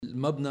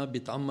المبنى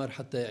بيتعمر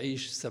حتى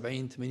يعيش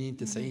 70 80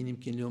 90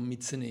 يمكن اليوم 100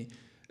 سنة.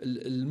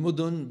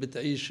 المدن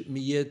بتعيش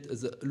مئات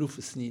ألوف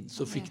السنين.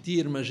 في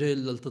كتير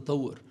مجال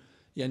للتطور.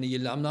 يعني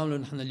اللي عم نعمله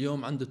نحن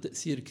اليوم عنده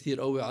تأثير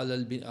كتير قوي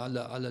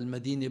على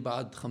المدينة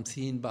بعد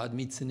 50 بعد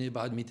 100 سنة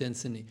بعد 200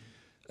 سنة.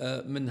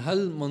 من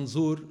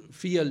هالمنظور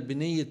فيها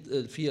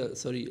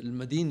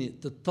المدينة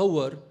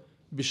تتطور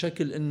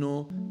بشكل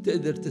انه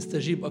تقدر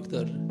تستجيب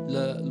اكثر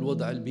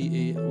للوضع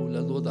البيئي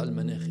وللوضع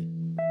المناخي.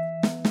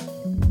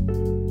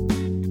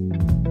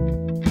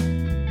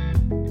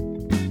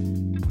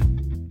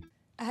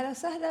 أهلا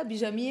وسهلا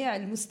بجميع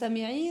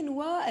المستمعين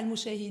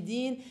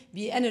والمشاهدين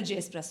بإنرجي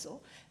إسبريسو.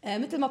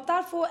 مثل ما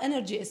بتعرفوا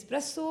إنرجي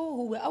إسبريسو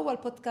هو أول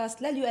بودكاست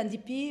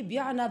للUNDP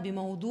بيعنى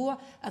بموضوع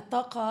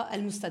الطاقة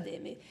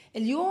المستدامة.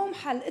 اليوم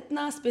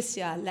حلقتنا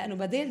سبيسيال لأنه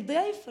بدل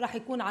ضيف راح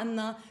يكون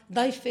عنا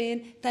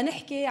ضيفين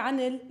تنحكي عن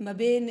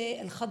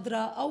المباني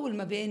الخضراء أو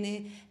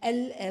المباني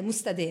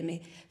المستدامة.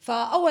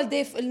 فأول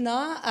ضيف لنا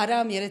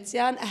أرام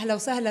يرتسيان. أهلا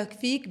وسهلا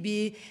فيك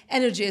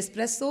بإنرجي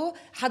إسبريسو.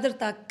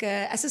 حضرتك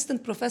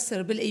أسيستنت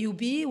بروفيسور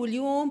بالAUB،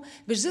 واليوم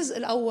بالجزء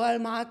الأول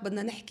معك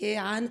بدنا نحكي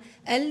عن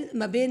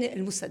المباني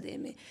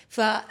المستدامة.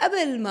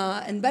 فقبل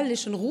ما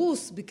نبلش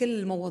نغوص بكل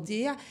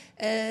المواضيع،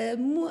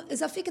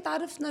 إذا فيك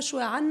تعرفنا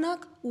شوي عنك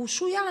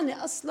وشو يعني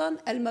أصلاً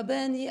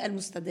المباني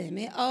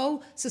المستدامة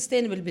أو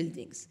sustainable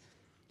buildings.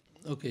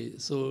 اوكي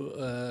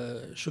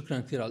شكرا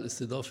كثير على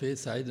الاستضافة،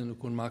 سعيد انه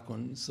اكون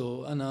معكم.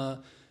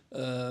 انا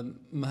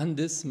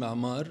مهندس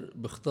معمار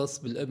بختص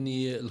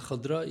بالأبنية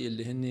الخضراء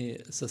يلي هن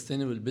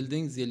sustainable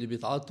buildings يلي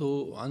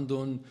بيتعاطوا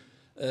عندهم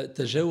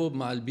تجاوب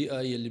مع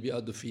البيئة يلي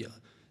بيقعدوا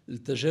فيها.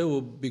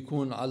 التجاوب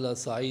بيكون على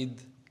صعيد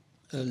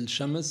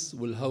الشمس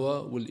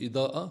والهواء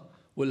والإضاءة،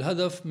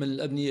 والهدف من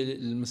الأبنية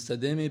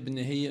المستدامة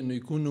بالنهاية أنه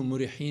يكونوا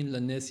مريحين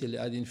للناس يلي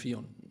قاعدين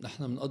فيهم.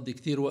 نحن بنقضي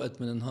كتير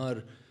وقت من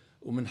النهار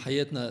ومن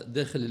حياتنا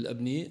داخل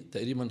الأبنية،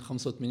 تقريبا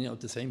 85 أو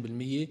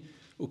 90%،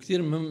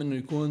 وكتير مهم أنه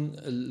يكون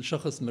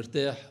الشخص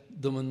مرتاح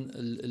ضمن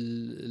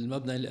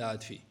المبنى اللي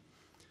قاعد فيه.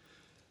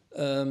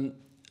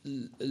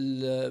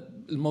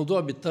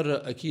 الموضوع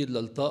بيتطرق أكيد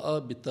للطاقة،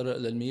 بيتطرق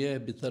للمياه،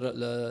 بيتطرق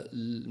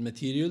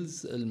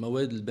للماتيريالز،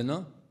 المواد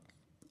البناء،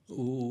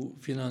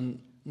 وفينا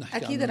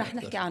نحكي أكيد رح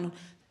نحكي عنه.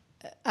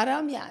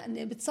 أرام،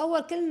 يعني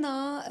بتصور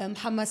كلنا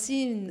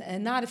محمسين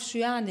نعرف شو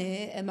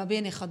يعني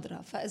مباني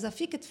خضراء، فإذا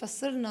فيك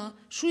تفسرنا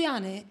شو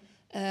يعني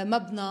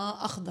مبنى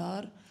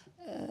أخضر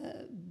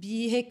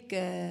بهيك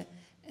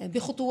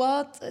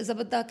بخطوات إذا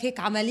بدك هيك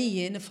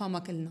عملية نفهمها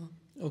كلنا.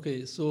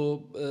 اوكي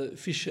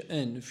في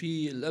شقين،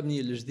 في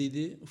الأبنية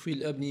الجديدة وفي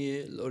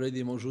الأبنية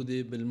الأوريدي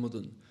موجودة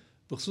بالمدن.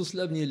 بخصوص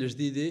الأبنية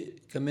الجديدة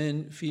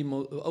كمان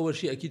في أول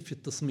شيء أكيد في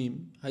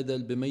التصميم، هذا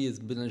اللي بيميز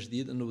بنا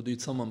جديد أنه بده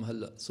يتصمم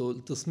هلأ.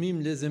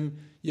 التصميم لازم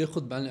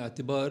ياخد بعين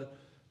الاعتبار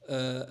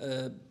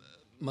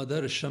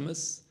مدار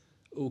الشمس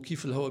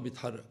وكيف الهواء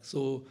بيتحرك،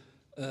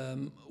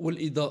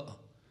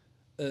 والإضاءة،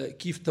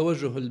 كيف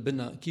توجه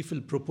البناء، كيف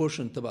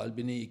البروبورشن تبع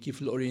البناية،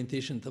 كيف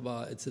الاورينتيشن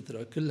تبع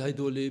اتسترا. كل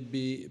هيدول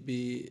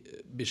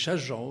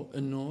بيشجعوا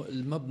انه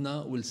المبنى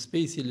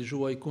والسبيس اللي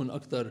جوا يكون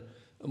اكثر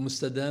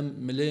مستدام،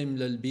 ملائم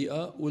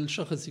للبيئة،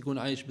 والشخص يكون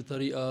عايش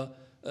بطريقة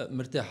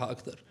مرتاحة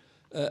اكثر.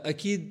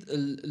 اكيد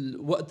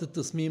وقت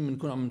التصميم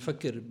بنكون عم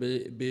نفكر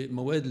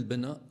بمواد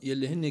البناء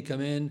يلي هن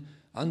كمان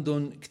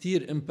عندهم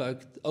كتير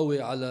امباكت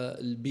قوي على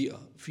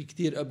البيئة. في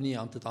كتير أبنية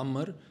عم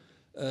تتعمر،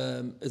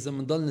 إذا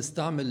منضل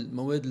نستعمل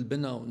مواد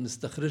البناء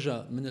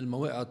ونستخرجها من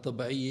المواقع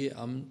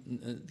الطبيعية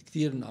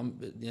كتير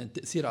يعني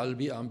التأثير على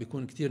البيئة عم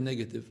بيكون كتير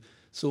نيجاتيف.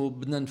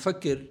 بدنا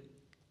نفكر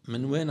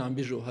من وين عم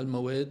بيجوا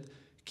هالمواد،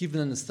 كيف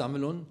بدنا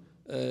نستعملهم،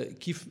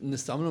 كيف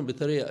نستعملهم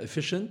بطريقة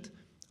efficient،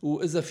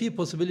 وإذا في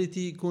possibility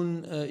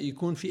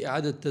يكون في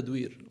إعادة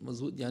تدوير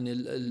مزبوط. يعني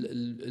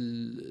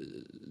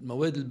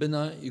المواد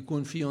البناء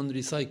يكون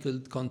فيهم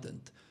recycled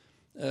content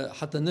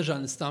حتى نرجع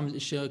نستعمل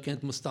اشياء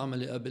كانت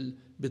مستعمله قبل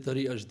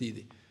بطريقه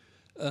جديده.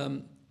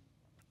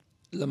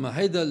 لما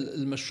هيدا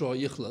المشروع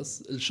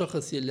يخلص،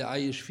 الشخص يلي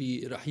عايش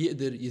فيه رح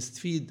يقدر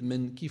يستفيد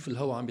من كيف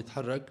الهواء عم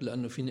بيتحرك،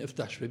 لانه فيني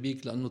افتح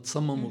شبابيك لانه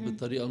تصمموا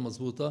بالطريقه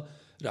المضبوطه.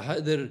 رح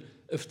اقدر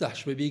افتح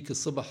شبابيك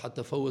الصبح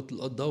حتى فوت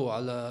الضوء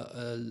على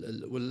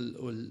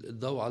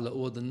الضوء على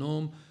اوض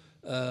النوم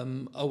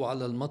او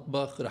على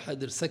المطبخ. رح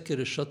اقدر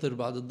سكر الشطر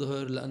بعد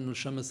الظهر لانه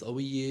الشمس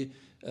قويه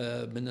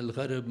من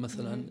الغرب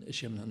مثلا،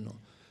 اشياء من هالنوع.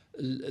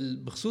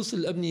 بخصوص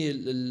الأبنية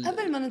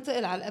قبل ما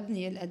ننتقل على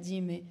الأبنية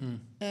القديمة،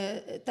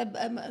 طب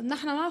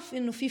نحن نعرف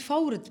إنه في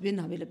فورة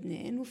بناء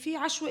بلبنان وفي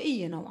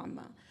عشوائية نوعا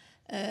ما.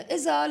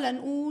 إذا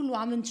لنقول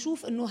وعم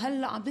نشوف إنه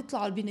هلا عم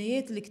بيطلعوا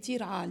البنايات اللي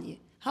كتير عالية،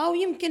 هاو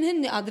يمكن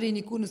هن قادرين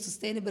يكونوا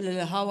سستينبل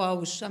للهواء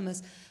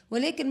والشمس،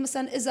 ولكن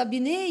مثلا إذا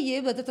بناية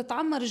بدها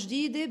تتعمر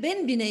جديدة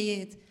بين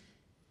بنايات،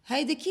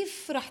 هيدي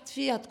كيف رح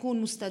فيها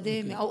تكون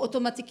مستدامة أو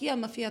أوتوماتيكيا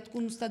ما فيها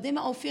تكون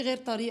مستدامة، أو في غير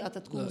طريقة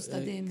تكون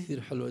مستدامة؟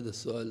 كثير حلو هذا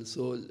السؤال.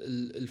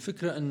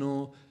 الفكرة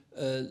أنه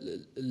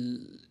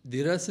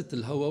دراسة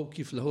الهواء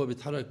وكيف الهواء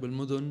بيتحرك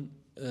بالمدن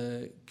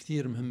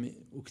كثير مهمة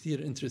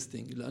وكثير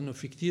انترستينج، لأنه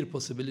في كثير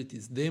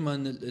possibilities. دايما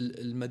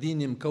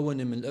المدينة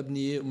مكونة من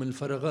الأبنية ومن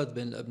الفراغات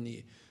بين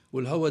الأبنية،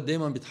 والهواء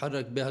دائما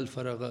بيتحرك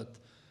بهالفراغات.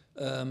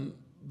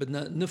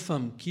 بدنا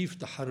نفهم كيف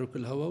تحرك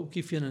الهواء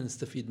وكيف فينا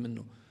نستفيد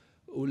منه.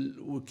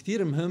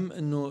 وكتير مهم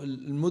انه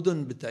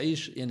المدن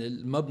بتعيش، يعني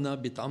المبنى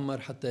بيتعمر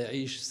حتى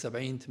يعيش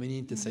 70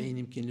 80 90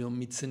 يمكن اليوم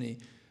 100 سنة.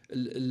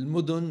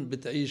 المدن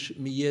بتعيش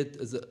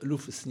مئات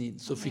ألوف السنين.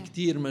 في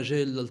كتير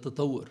مجال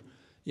للتطور.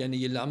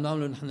 يعني اللي عم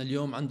نعمله نحن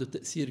اليوم عنده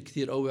تأثير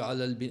كتير قوي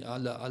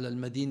على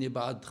المدينة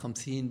بعد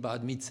 50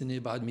 بعد 100 سنة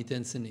بعد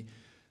 200 سنة.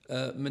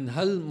 من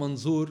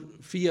هالمنظور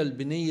فيها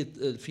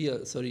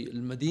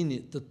المدينة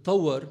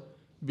تتطور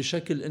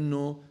بشكل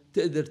انه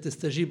تقدر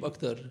تستجيب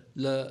اكثر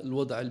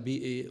للوضع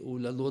البيئي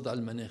وللوضع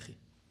المناخي.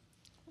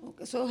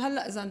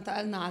 هلا اذا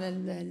انتقلنا على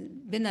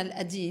البناء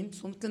القديم،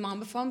 مثل ما عم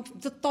بفهم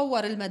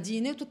بتتطور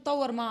المدينه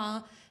وتتطور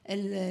مع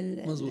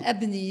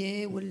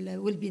الابنيه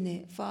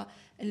والبناء.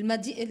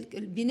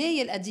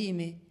 فالبنايه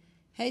القديمه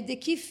هيدي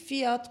كيف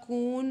فيها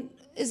تكون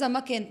اذا ما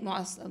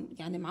كانت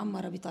يعني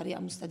معمره بطريقه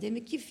مستدامه،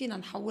 كيف فينا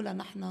نحولها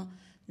نحن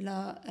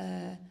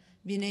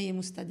بناية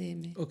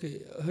مستدامة؟ أوكي،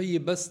 هي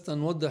بس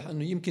تنوضح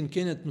أنه يمكن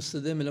كانت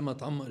مستدامة لما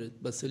تعمرت،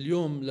 بس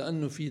اليوم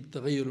لأنه في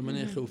التغير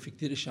المناخي وفي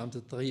كتير إشياء عم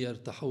تتغير،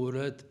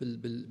 تحولات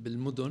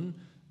بالمدن،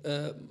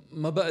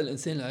 ما بقى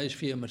الإنسان اللي عايش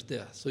فيها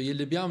مرتاح.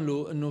 يلي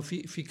بيعملوا أنه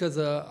في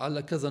كذا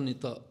على كذا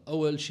نطاق.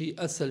 أول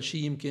شيء أسهل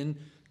شيء يمكن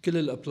كل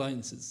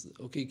الابلاينسز،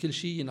 أوكي، كل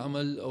شيء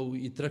ينعمل أو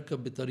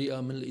يتركب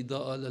بطريقة من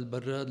الإضاءة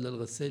للبراد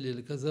للغسالة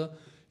لكذا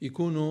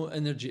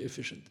يكونوا energy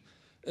efficient.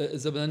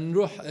 إذا بدنا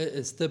نروح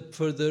step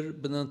further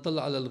بدنا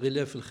نطلع على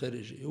الغلاف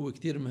الخارجي. هو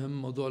كتير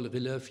مهم موضوع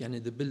الغلاف،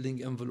 يعني the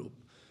building envelope.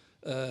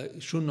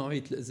 شو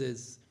نوعية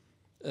الإزاز،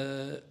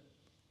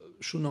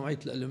 شو نوعية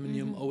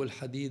الألومنيوم أو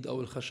الحديد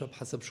أو الخشب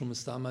حسب شو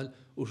مستعمل،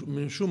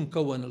 ومن شو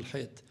مكون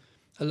الحيط.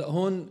 هلا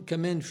هون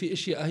كمان في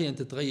اشياء اهين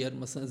تتغير.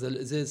 مثلا اذا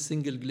الازاز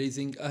سنجل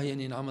جليزنج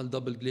اهين ينعمل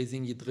دبل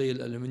جليزنج يتغير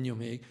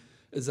الالومنيوم هيك.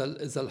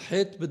 اذا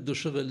الحيط بده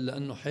شغل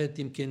لانه حيط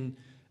يمكن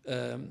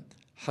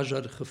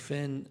حجر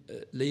خفان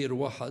لاير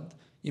واحد،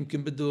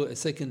 يمكن بده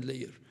سكند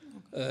لاير،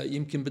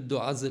 يمكن بده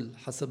عزل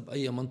حسب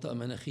اي منطقه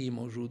مناخيه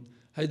موجود.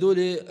 هيدول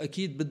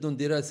اكيد بدهم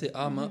دراسه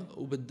اعمق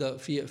وبدها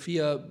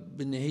فيها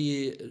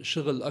بالنهايه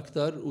شغل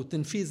اكثر،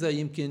 وتنفيذها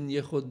يمكن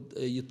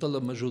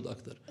يتطلب مجهود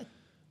اكثر.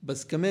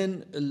 بس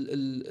كمان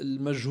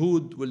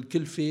المجهود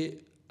والكلفه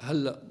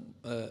هلا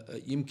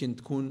يمكن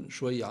تكون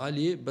شوي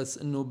عاليه، بس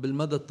انه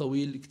بالمدى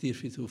الطويل كتير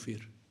في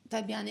توفير.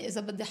 طيب يعني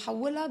اذا بدي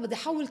احولها بدي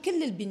احول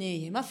كل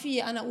البنايه، ما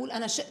في انا اقول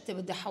انا شقتي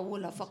بدي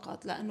احولها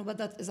فقط، لانه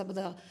اذا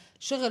بدها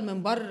شغل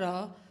من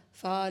برا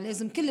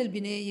فلازم كل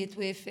البنايه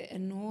توافق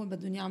انه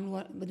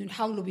بدهم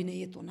يحاولوا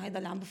بنايتهم. هذا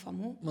اللي عم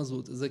بفهمه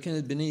مزبوط. اذا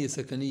كانت بنايه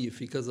سكنيه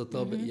في كذا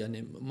طابق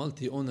يعني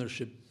مالتي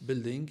اونرشيب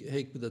بيلدينج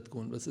هيك بدها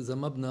تكون. بس اذا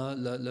مبنى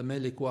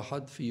لمالك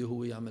واحد فيه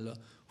هو يعملها.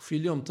 وفي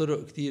اليوم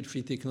طرق كتير،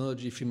 في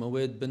تكنولوجي، في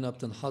مواد بناء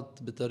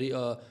بتنحط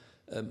بطريقه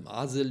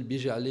عزل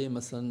بيجي عليه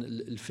مثلا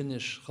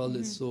الفينش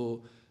خالص.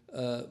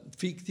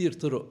 في كتير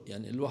طرق،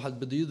 يعني الواحد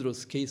بده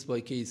يدرس كيس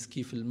باي كيس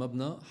كيف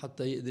المبنى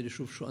حتى يقدر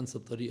يشوف شو انسب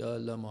طريقه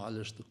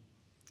لمعالجته.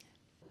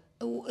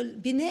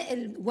 وبناء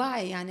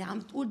الوعي، يعني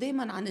عم تقول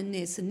دايما عن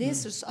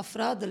الناس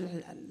افراد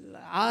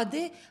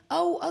العاده،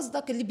 او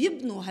قصدك اللي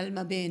بيبنوا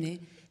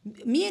هالمباني،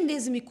 مين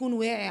لازم يكون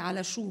واعي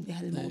على شو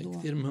بهالموضوع؟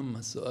 كثير مهم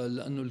هالسؤال،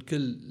 لانه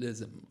الكل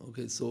لازم.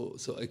 اوكي سو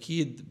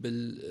اكيد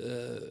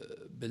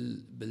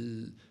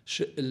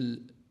بالشق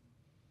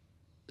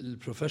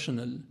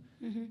البروفيشنال،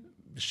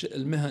 بالشق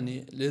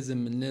المهني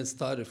لازم الناس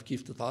تعرف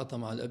كيف تتعاطى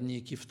مع الأبنية،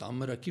 كيف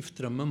تعمرها، كيف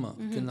ترممها.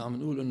 كنا عم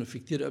نقول إنه في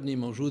كتير أبنية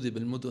موجودة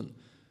بالمدن.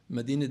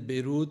 مدينة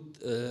بيروت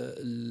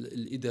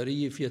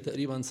الإدارية فيها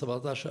تقريبا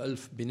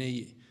 17,000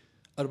 بناية،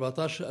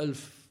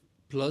 14,000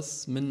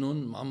 بلس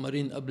منهم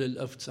معمرين قبل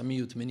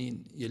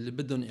 1980 يلي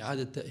بدهم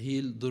إعادة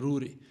تأهيل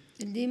ضروري،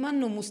 اللي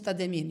منه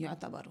مستدامين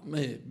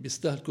يعتبروا.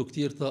 بيستهلكوا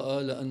كتير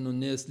طاقة لأنه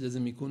الناس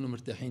لازم يكونوا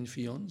مرتاحين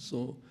فيهم.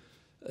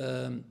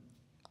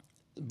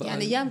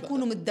 يعني يا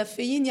بكونوا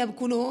متدفيين يا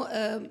بكونوا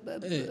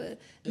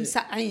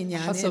مسقعين،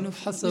 يعني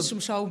حسب مش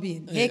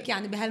مشاوبين هيك،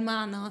 يعني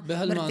بهالمعنى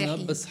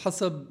مرتاحين. بس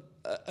حسب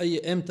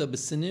أي إمتى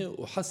بالسنة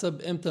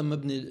وحسب إمتى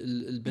مبني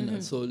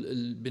البناء.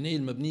 البناية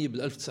المبنية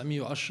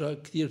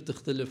بال1910 كتير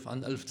تختلف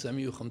عن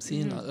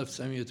 1950 عن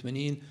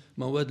 1980.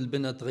 مواد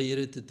البناء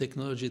تغيرت،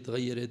 التكنولوجيا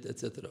تغيرت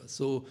اتسترا.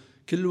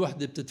 كل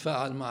وحدة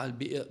بتتفاعل مع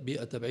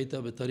البيئة تبعيتها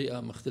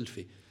بطريقة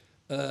مختلفة.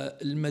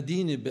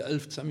 المدينة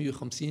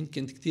ب1950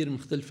 كانت كتير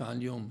مختلفة عن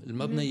اليوم.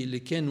 المبنى اللي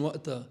كان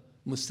وقتها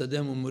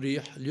مستدام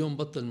ومريح اليوم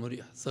بطل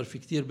مريح، صار في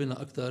كتير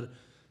بناء أكتر،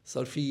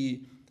 صار في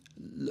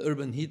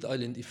الأربن هيت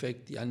آيلاند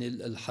إفكت، يعني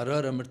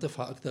الحرارة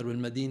مرتفعة أكتر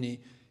بالمدينة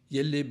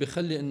يلي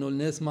بخلي إنه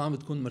الناس ما عم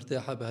تكون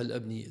مرتاحة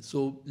بهالأبنية.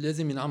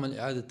 لازم ينعمل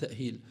إعادة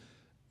تأهيل،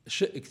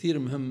 شيء كتير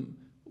مهم.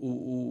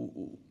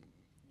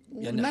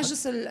 يعني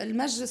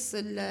المجلس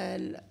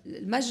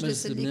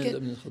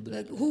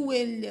اللي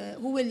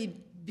هو اللي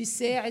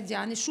بيساعد،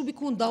 يعني شو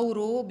بيكون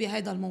دوره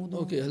بهذا الموضوع؟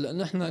 اوكي هلا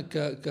نحن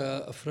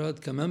كافراد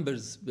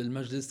كممبرز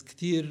بالمجلس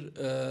كتير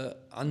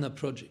عنا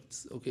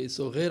بروجيكتس. اوكي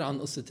غير عن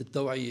قصه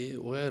التوعيه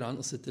وغير عن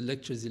قصه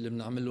الليكتشرز اللي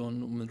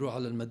بنعملهم وبنروح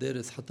على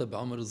المدارس حتى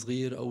بعمر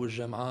صغير او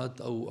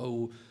الجامعات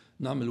او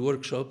نعمل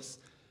ورك شوبس،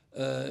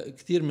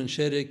 كتير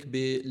منشارك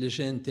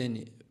بلجان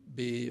تانية،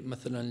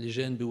 مثلا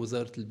لجان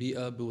بوزارة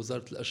البيئة،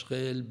 بوزارة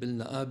الأشغال،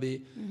 بالنقابة،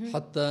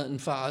 حتى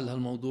نفعل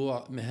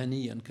هالموضوع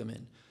مهنيا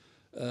كمان.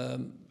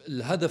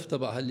 الهدف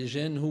تبع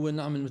هاللجان هو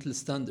نعمل مثل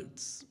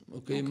ستاندردز،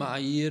 أوكي.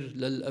 معايير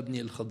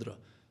للأبنية الخضراء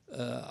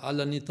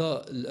على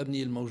نطاق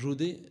الأبنية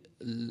الموجودة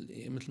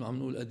مثل ما عم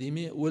نقول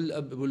قديمة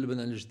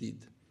والبناء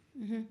الجديد.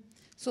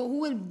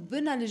 هو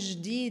البناء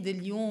الجديد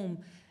اليوم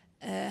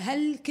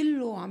هل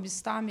كله عم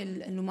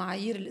يستعمل إنه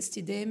معايير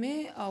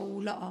الاستدامة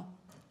أو لا؟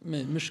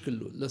 مش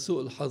كله،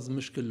 لسوء الحظ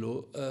مش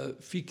كله.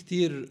 في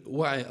كتير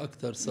وعي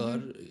أكتر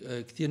صار،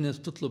 كتير ناس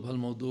بتطلب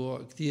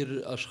هالموضوع،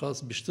 كتير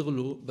أشخاص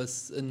بيشتغلوا،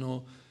 بس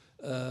إنه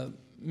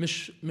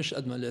مش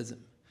قد ما لازم.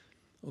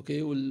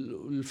 أوكي.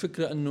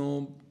 والفكرة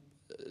إنه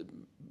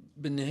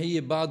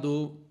بالنهاية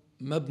بعده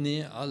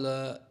مبني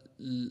على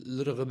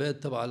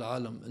الرغبات تبع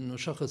العالم، إنه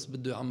شخص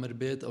بده يعمر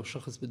بيت أو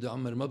شخص بده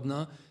يعمر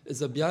مبنى،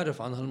 إذا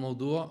بيعرف عن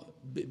هالموضوع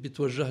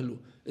بيتوجه له،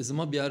 إذا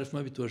ما بيعرف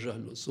ما بيتوجه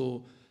له.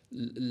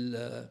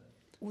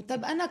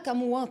 وطب أنا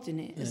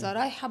كمواطنة إذا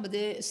رايحة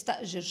بدي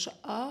استأجر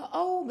شقة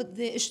أو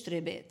بدي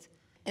اشتري بيت،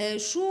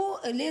 شو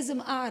لازم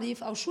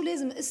أعرف أو شو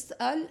لازم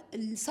أسأل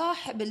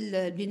صاحب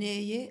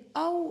البناية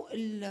أو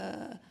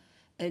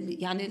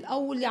يعني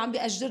أو اللي عم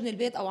بيأجرني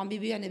البيت أو عم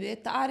بيبيعني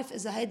بيت، تعرف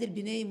إذا هيدي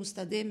البناية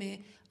مستدامة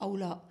أو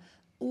لا؟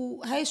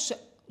 وهي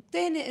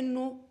الثاني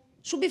إنه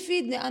شو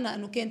بيفيدني أنا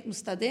إنه كانت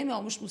مستدامة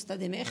أو مش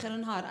مستدامة؟ آخر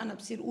النهار أنا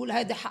بصير أقول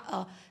هيدي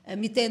حقها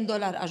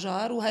 $200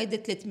 أجار وهيدي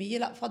 300،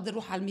 لا بفضل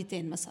روح على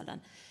 200 مثلا.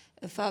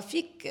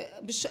 ففيك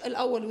بالشق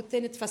الأول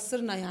والثاني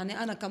تفسرنا،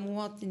 يعني أنا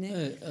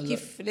كمواطنة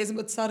كيف لازم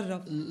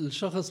أتصرف؟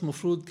 الشخص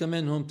مفروض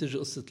كمان هون بتجي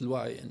قصة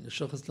الوعي. يعني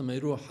الشخص لما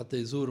يروح حتى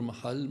يزور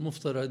محل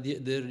مفترض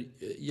يقدر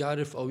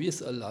يعرف أو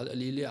يسأل على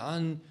القليلة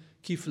عن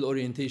كيف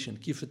الأورينتيشن،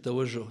 كيف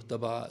التوجه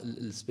تبع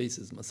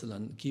السبيسز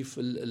مثلا، كيف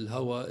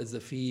الهواء،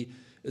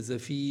 إذا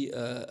في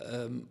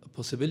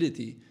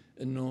possibility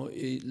إنه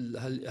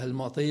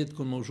هالمعطيات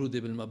تكون موجودة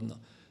بالمبنى،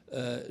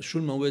 شو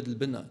المواد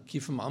البناء،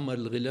 كيف معمر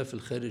الغلاف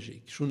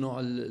الخارجي، شو نوع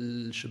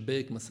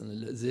الشباك مثلا،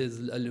 الازاز،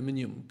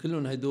 الالومنيوم،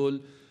 كلهم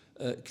هدول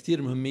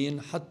كتير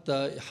مهمين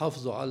حتى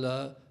يحافظوا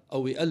على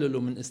او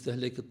يقللوا من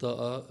استهلاك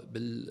الطاقه.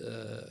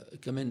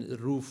 كمان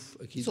الروف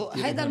اكيد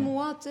هذا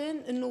المواطن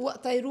انه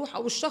وقتها يروح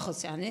او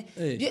الشخص يعني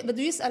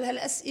بده يسال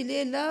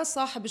هالاسئله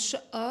لصاحب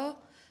الشقه،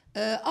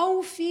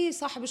 او في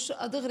صاحب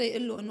الشقه دغري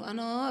يقول له انه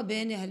انا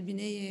باني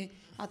هالبنايه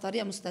على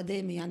طريقه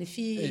مستدامه، يعني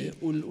في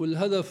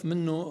والهدف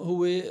منه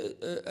هو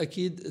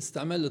اكيد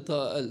استعمال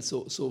الطاقه اقل.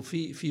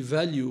 في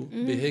فاليو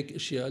بهيك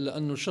اشياء،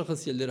 لانه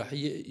الشخص يلي راح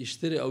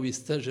يشتري او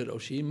يستاجر او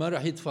شيء ما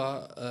راح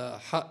يدفع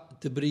حق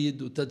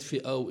تبريد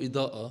وتدفئه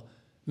واضاءه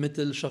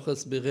مثل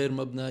شخص بغير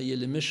مبنى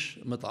يلي مش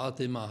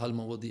متعاطي مع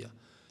هالمواضيع.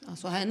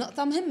 هاي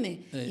نقطه مهمه.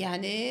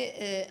 يعني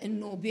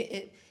انه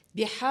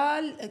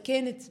بحال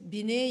كانت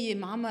بنايه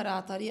معمره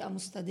على طريقه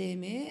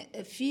مستدامه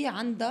في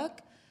عندك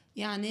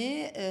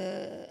يعني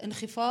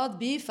انخفاض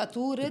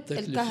بفاتورة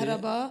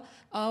الكهرباء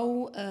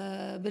أو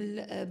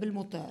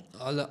بالمطار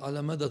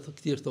على مدى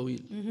كتير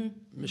طويل.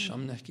 مش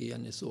عم نحكي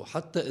يعني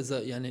حتى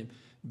إذا يعني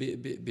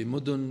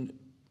بمدن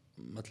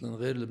مثلا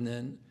غير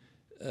لبنان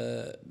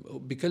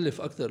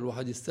بكلف أكتر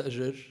الواحد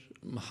يستأجر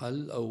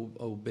محل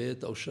أو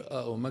بيت أو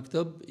شقة أو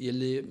مكتب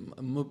يلي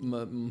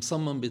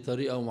مصمم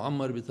بطريقة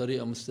ومعمر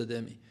بطريقة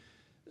مستدامة،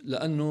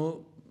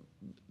 لأنه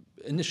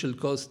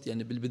initial cost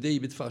يعني بالبداية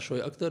بيدفع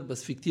شوي أكتر،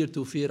 بس في كتير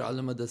توفير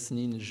على مدى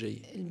السنين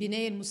الجاية.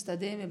 البناية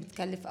المستدامة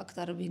بتكلف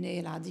أكتر البناية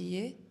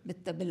العادية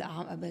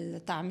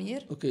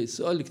بالتعمير. أوكي،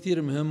 سؤال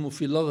كتير مهم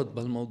وفي لغط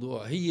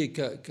بهالموضوع. هي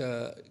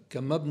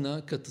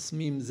كمبنى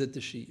كتصميم ذات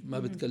الشيء ما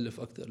بتكلف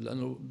أكتر،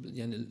 لأنه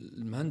يعني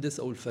المهندس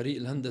أو الفريق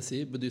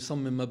الهندسي بده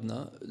يصمم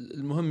مبنى،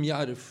 المهم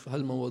يعرف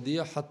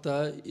هالمواضيع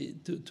حتى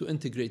to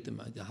integrate them،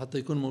 يعني حتى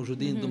يكون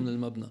موجودين ضمن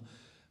المبنى.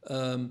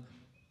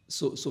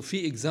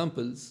 في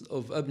examples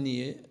of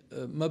أبنية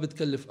ما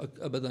بتكلف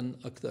أبدا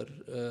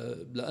أكتر،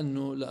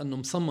 لأنه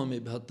مصممة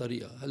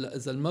بهالطريقة. هلأ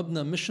إذا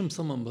المبنى مش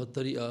مصمم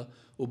بهالطريقة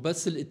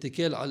وبس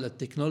الاتكال على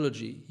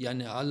التكنولوجي،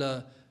 يعني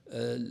على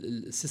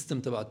السيستم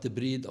تبع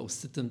التبريد أو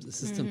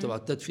السيستم تبع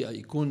التدفئة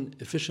يكون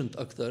efficient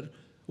أكتر،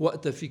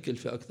 وقتها في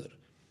كلفة أكتر،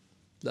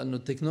 لأنه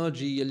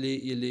التكنولوجي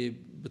يلي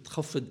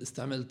بتخفض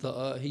استعمال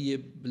الطاقة هي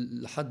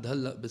لحد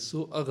هلأ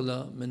بالسوق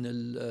أغلى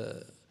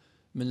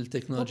من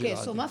التكنولوجيا.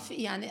 اوكي، ما في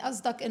يعني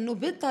قصدك انه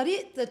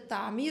بطريقه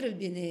تعمير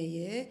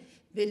البنايه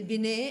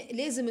بالبناء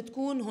لازم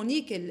تكون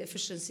هونيك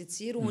الافشنسي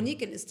تصير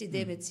وهونيك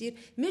الاستدامه تصير،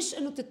 مش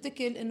انه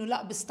تتكل انه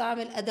لا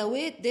بستعمل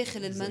ادوات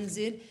داخل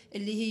المنزل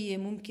اللي هي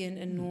ممكن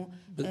انه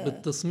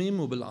بالتصميم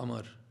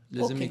وبالعمار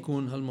لازم أوكي.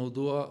 يكون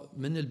هالموضوع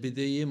من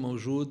البداية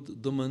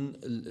موجود ضمن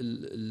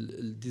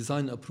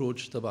الديزاين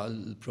ابروتش تبع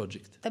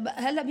البروجكت. طب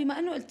هلا بما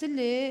انه قلت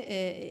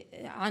لي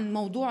عن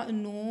موضوع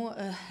انه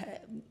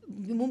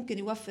ممكن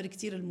يوفر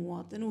كتير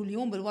المواطن.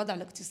 واليوم بالوضع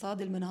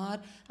الاقتصادي المنهار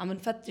عم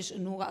نفتش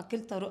انه كل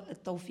طرق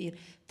التوفير.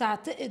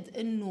 تعتقد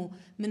انه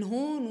من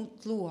هون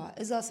وطلوع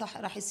اذا صح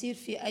رح يصير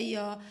في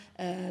اي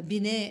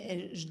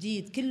بناء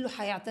جديد كله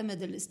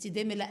حيعتمد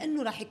الاستدامه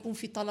لانه رح يكون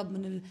في طلب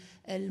من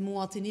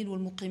المواطنين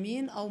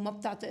والمقيمين، او ما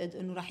بتعتقد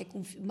انه رح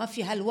يكون ما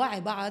في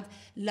هالوعي بعد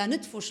لا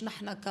ندفش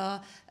نحن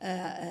ك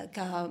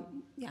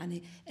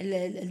يعني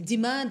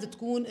الديماند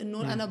تكون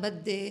انه انا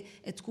بدي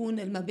تكون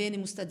المباني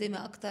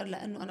مستدامه اكثر،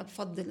 لانه انا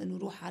بفضل انه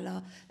روح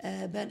على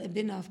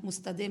بناء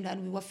مستدام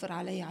لانه بيوفر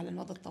علي على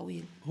المدى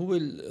الطويل. هو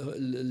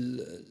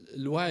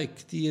الوعي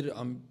كتير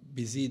عم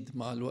بيزيد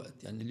مع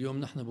الوقت. يعني اليوم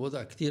نحن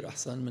بوضع كتير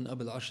احسن من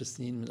قبل 10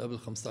 سنين، من قبل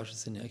 15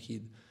 سنه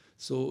اكيد.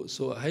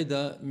 سو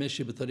هيدا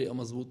ماشي بطريقه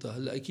مزبوطه.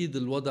 هلا اكيد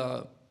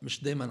الوضع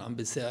مش دايما عم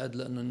بيساعد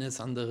لانه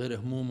الناس عندها غير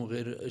هموم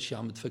وغير اشياء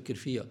عم بتفكر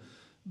فيها،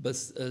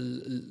 بس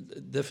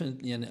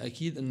يعني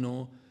اكيد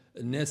انه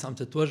الناس عم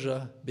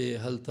تتوجه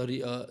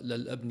بهالطريقه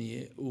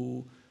للابنيه،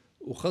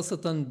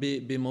 وخاصه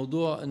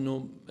بموضوع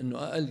انه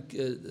اقل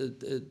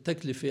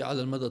تكلفه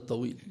على المدى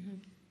الطويل.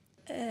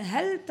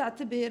 هل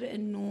تعتبر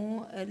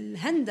انه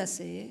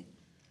الهندسه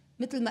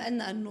مثل ما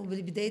قلنا انه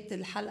ببدايه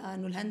الحلقه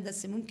انه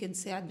الهندسه ممكن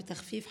تساعد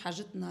بتخفيف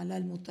حاجتنا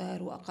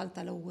للموتور واقل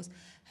تلوث،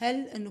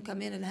 هل انه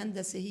كمان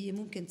الهندسه هي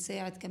ممكن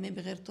تساعد كمان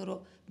بغير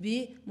طرق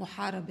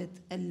بمحاربه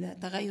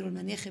التغير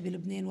المناخي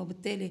بلبنان،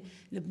 وبالتالي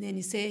لبنان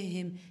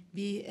يساهم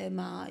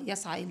بما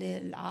يسعى اليه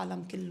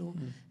العالم كله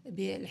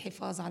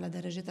بالحفاظ على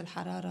درجات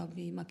الحراره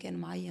بمكان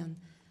معين؟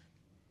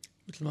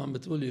 مثل ما عم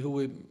بتقولي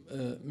هو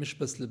مش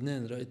بس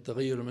لبنان، رأي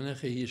التغير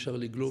المناخي هي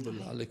شغله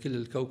جلوبال على كل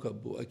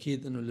الكوكب،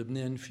 واكيد انه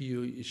لبنان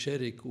فيه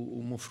يشارك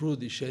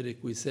ومفروض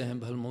يشارك ويساهم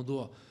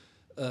بهالموضوع.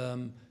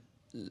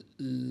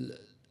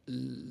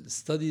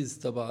 الستاديز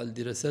تبع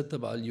الدراسات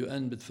تبع اليو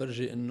ان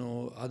بتفرجي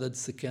انه عدد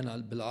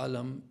السكان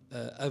بالعالم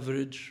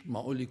افريج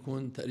معقول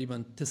يكون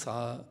تقريبا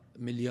 9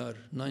 مليار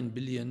 9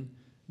 بليون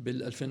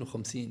بال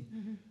 2050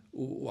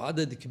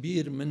 وعدد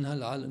كبير من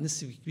هالعالم،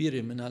 نسبة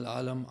كبيرة من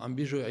هالعالم عم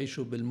بيجوا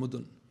يعيشوا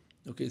بالمدن.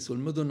 اوكي، سو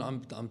المدن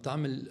عم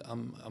تعمل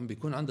عم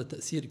بيكون عندها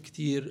تأثير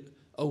كتير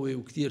قوي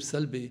وكتير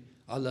سلبي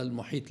على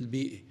المحيط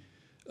البيئي.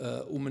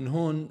 ومن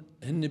هون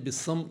هن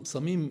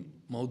بصميم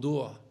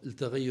موضوع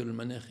التغير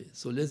المناخي.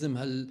 سو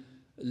لازم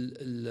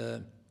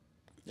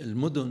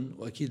المدن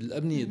واكيد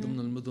الابنيه ضمن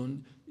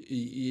المدن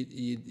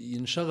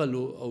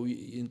ينشغلوا او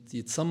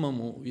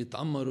يتصمموا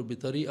ويتعمروا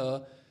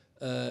بطريقه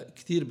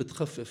كتير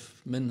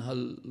بتخفف من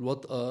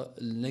هالوطأة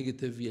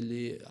النيجاتيف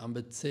يلي عم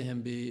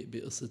بتساهم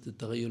بقصة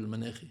التغير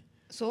المناخي.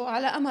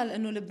 على أمل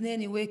أنه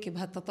لبنان يواكب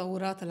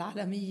هالتطورات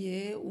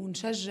العالمية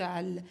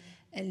ونشجع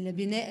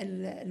البناء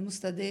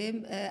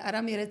المستدام.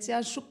 أرام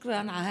يريتيان،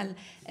 شكرا على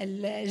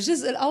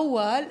الجزء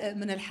الأول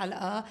من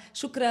الحلقة،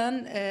 شكرا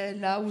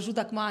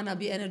لوجودك معنا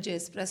بإنرجي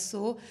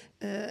إسبريسو.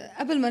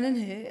 قبل ما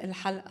ننهي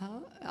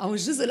الحلقة أو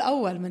الجزء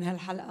الأول من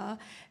هالحلقة،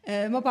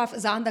 ما بعرف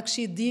إذا عندك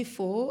شيء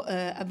تضيفه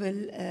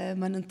قبل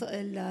ما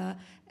ننتقل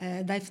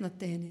لضيفنا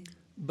الثاني.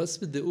 بس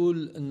بدي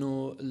أقول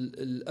أنه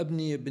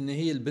الأبنية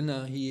بالنهاية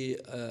البناء هي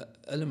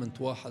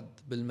element واحد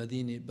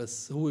بالمدينة،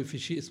 بس هو في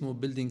شيء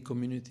اسمه building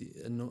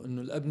community، أنه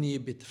الأبنية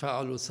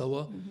بيتفاعلوا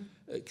سوا.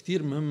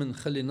 كتير مهم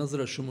نخلي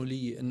نظرة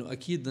شمولية، أنه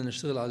أكيد بدنا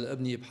نشتغل على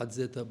الأبنية بحد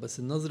ذاتها، بس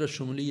النظرة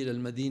الشمولية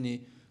للمدينة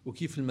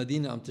وكيف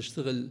المدينة عم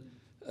تشتغل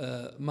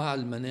مع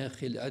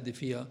المناخ اللي قاعدة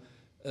فيها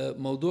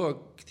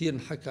موضوع كتير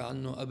نحكى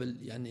عنه قبل.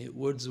 يعني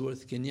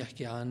ووردزورث كان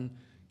يحكي عن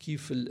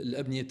كيف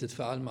الأبنية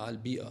بتتفاعل مع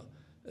البيئة.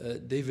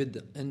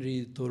 ديفيد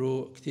هنري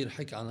تورو كتير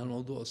حكى عن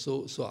الموضوع.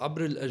 سو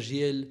عبر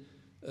الأجيال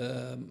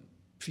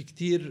في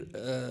كتير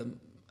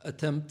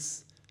attempts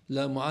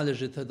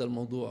لمعالجة هذا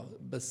الموضوع،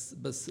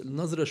 بس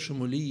النظرة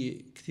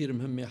الشمولية كتير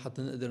مهمة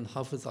حتى نقدر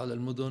نحافظ على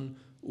المدن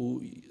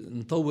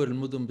ونطور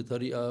المدن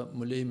بطريقة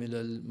ملائمة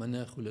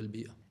للمناخ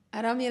وللبيئة.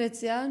 أرام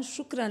يريتيان،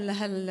 شكرا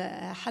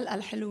لهالحلقة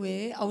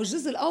الحلوة أو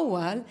الجزء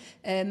الأول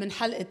من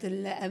حلقة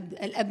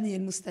الأبنية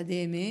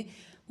المستدامة.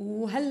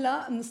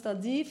 وهلأ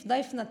نستضيف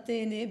ضيفنا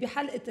الثاني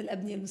بحلقة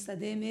الأبنية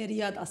المستدامة،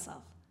 رياد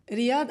أصاف.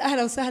 رياد،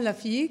 أهلا وسهلا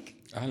فيك.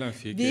 أهلا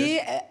فيك.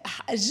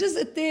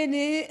 بالجزء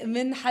الثاني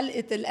من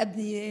حلقة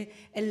الأبنية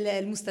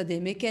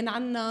المستدامة كان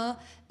عنا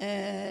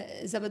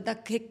إذا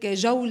بدك هيك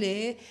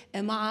جولة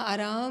مع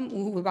أرام،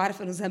 وهو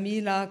بعرف إنه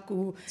زميلك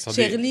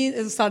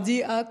وشاغلين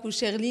صديقك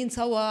وشاغلين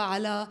سوا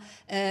على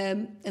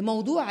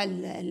موضوع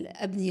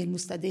الأبنية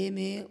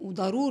المستدامة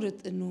وضرورة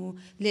إنه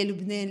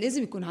للبنان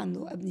لازم يكون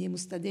عنده أبنية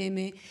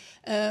مستدامة.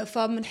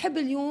 فمنحب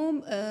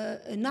اليوم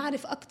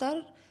نعرف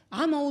أكتر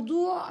عن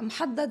موضوع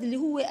محدد اللي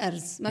هو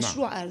أرز،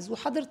 مشروع أرز.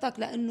 وحضرتك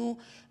لأنه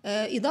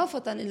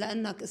إضافة إلى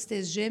أنك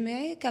أستاذ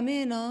جامعي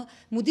كمان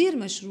مدير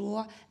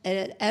مشروع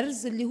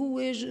أرز اللي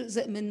هو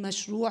جزء من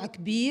مشروع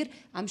كبير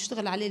عم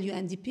يشتغل عليه اليو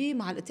ان دي بي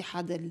مع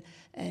الاتحاد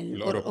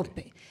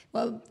الأوروبي.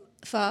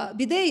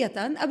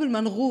 فبداية قبل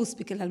ما نغوص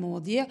بكل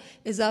هالمواضيع،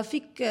 إذا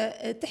فيك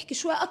تحكي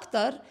شوي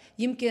أكتر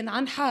يمكن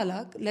عن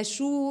حالك،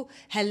 لشو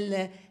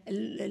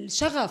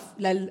الشغف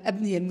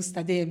للأبنية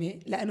المستدامة،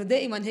 لأنه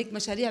دائما هيك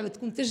مشاريع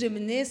بتكون تجي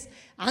من ناس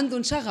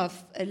عندهم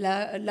شغف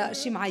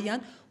لشيء معين،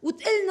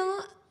 وتقلنا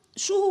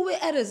شو هو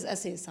أرز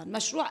أساساً؟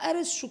 مشروع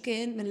أرز شو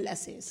كان من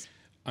الأساس؟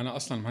 أنا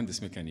أصلاً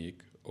مهندس ميكانيك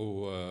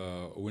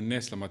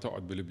والناس لما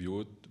تقعد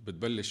بالبيوت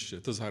بتبلش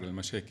تظهر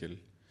المشاكل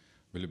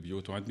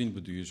بالبيوت، وعند مين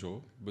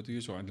بده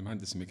يجوا عند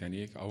مهندس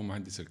ميكانيك أو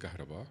مهندس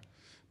الكهرباء،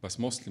 بس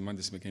موستلي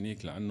مهندس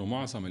ميكانيك، لأنه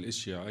معظم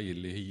الأشياء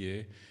اللي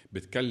هي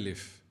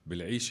بتكلف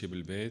بالعيشة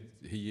بالبيت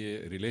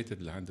هي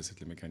ريليتد لهندسة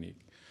الميكانيك.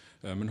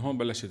 من هون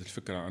بلشت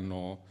الفكرة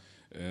أنه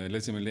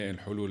لازم نلاقي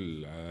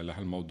الحلول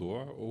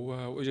لهالموضوع،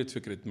 وإجت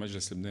فكرة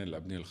مجلس لبنان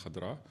للأبنية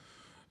الخضراء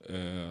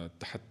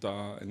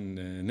حتى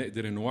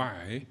نقدر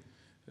نوعي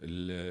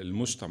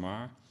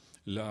المجتمع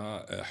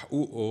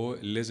لحقوقه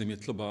اللي لازم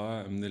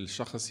يطلبها من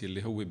الشخص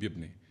اللي هو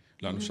بيبني،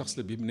 لأنه الشخص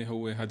اللي بيبني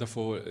هو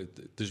هدفه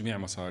تجميع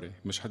مصاري،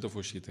 مش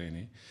هدفه شيء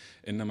تاني.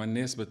 إنما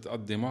الناس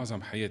بتقضي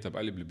معظم حياتها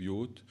بقلب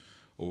البيوت،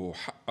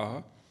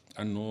 وحقها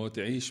أنه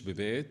تعيش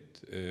ببيت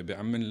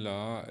بيأمن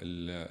لها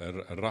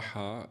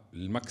الراحة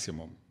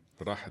الماكسيموم،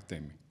 الراحة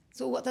التامة.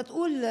 وقت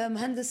تقول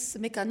مهندس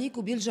ميكانيك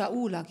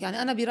وبيلجأوا لك،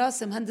 يعني أنا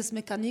براسي مهندس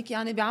ميكانيك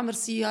يعني بعمر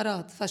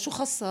سيارات، فشو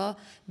خاصة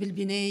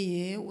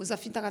بالبناية؟ وإذا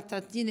فيك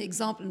تعطيني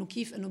إكزامبل إنه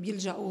كيف إنه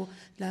بيلجأوا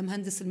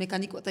لمهندس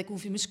الميكانيك وقت يكون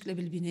في مشكلة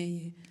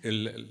بالبناية.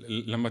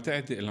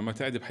 لما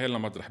تعدي بحيلا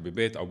مطرح،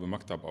 ببيت أو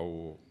بمكتب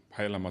أو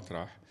بحيلا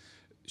مطرح،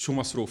 شو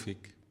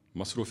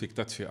مصروفك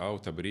تدفئة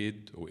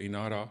وتبريد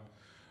وإنارة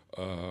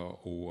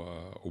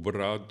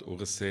وبراد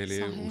وغسالة.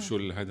 صحيح.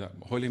 وشو هذا؟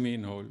 هول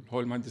مين؟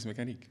 هول مهندس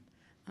ميكانيك.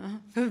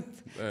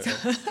 فهمت.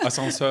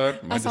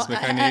 اسانسور مهندس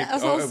ميكانيك،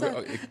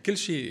 كل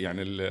شيء.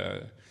 يعني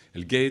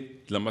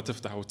الجيت لما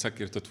تفتح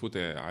وتسكر تتفوت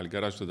على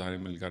الجراج تدخل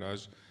من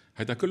الجراج،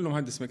 هذا كله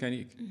مهندس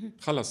ميكانيك.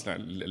 خلص،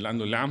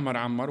 لانه اللي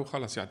عمر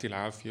وخلص، يعطيه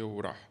العافيه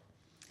وراح.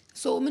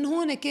 من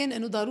هون كان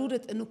انه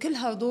ضروره انه كل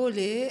هدول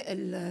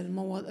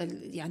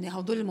يعني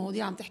هدول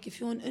المواضيع عم تحكي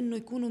فيهم انه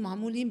يكونوا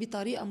معمولين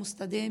بطريقه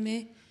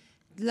مستدامه،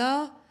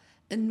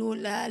 انه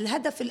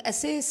الهدف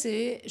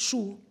الاساسي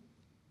شو؟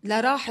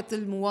 لراحه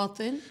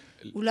المواطن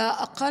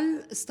ولا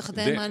أقل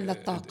استخداما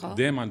للطاقة.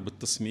 دائما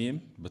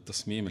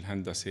بالتصميم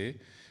الهندسي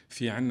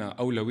في عنا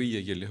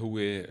أولوية اللي هو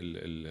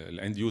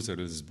الاند يوزر،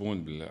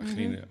 الزبون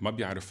بالآخرين ما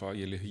بيعرفها،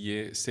 اللي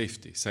هي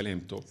سيفتي،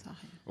 سلامته. صحيح.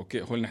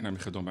 اوكي، هول نحن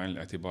بناخذهم بعين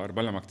الاعتبار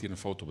بلا ما كتير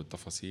نفوتوا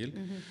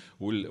بالتفاصيل.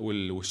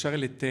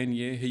 والشغله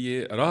الثانيه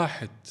هي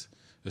راحه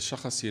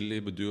الشخص اللي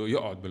بده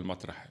يقعد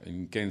بالمطرح،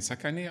 ان كان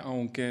سكني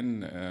او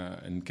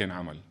ان كان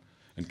عمل،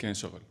 ان كان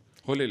شغل.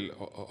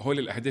 هول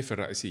الاهداف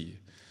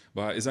الرئيسيه.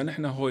 إذا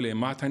نحن هول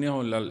ما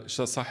اعتناهم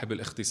لصاحب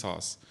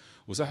الاختصاص،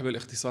 وصاحب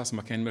الاختصاص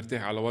ما كان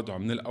مرتاح على وضعه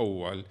من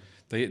الأول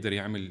تيقدر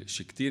يعمل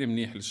شيء كتير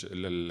منيح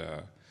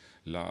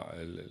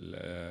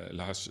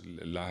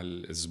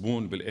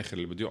للزبون بالآخر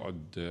اللي بده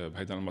يقعد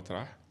بهيدا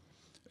المطرح،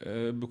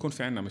 بكون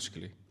في عنا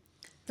مشكلة.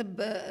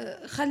 طب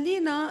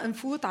خلينا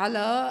نفوت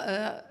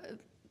على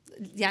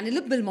يعني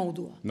لب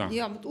الموضوع. نعم.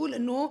 يعني بتقول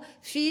إنه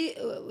في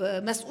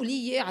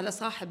مسؤولية على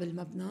صاحب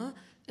المبنى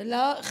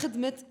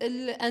لخدمة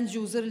الاند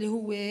يوزر اللي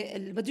هو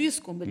اللي بده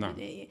يسكن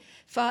بالبداية. نعم.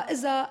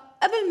 فإذا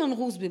قبل ما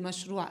نغوص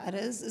بمشروع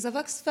أرز،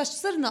 إذا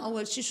فسرنا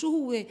أول شيء شو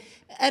هو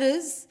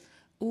أرز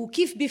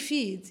وكيف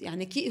بيفيد،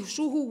 يعني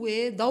شو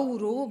هو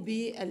دوره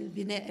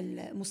بالبناء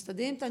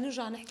المستدام،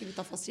 تنرجع نحكي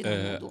بتفاصيل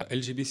الموضوع.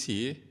 LGBC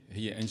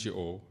هي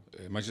NGO،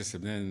 مجلس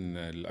لبنان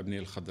للأبنية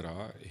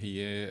الخضراء،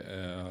 هي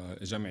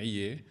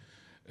جمعية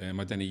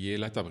مدنية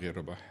لا تبغي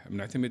الربح.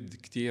 بنعتمد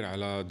كتير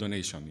على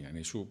دونيشن،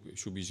 يعني شو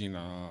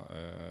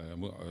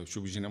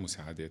بيجينا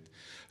مساعدات.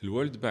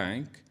 الورلد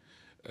بانك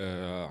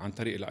عن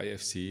طريق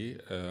IFC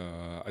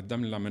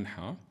قدم لنا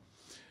منحة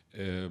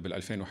بال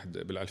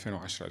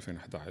 2010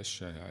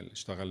 2011.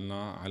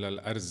 اشتغلنا على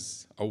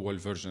الأرز، أول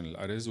فيرجن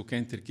الأرز،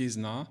 وكان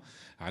تركيزنا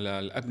على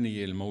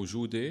الأبنية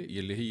الموجودة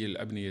يلي هي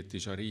الأبنية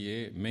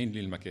التجارية مين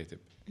للمكاتب.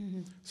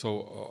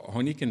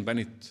 هونيك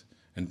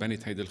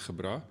انبنت هيدي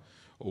الخبرة،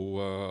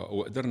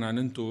 وقدرنا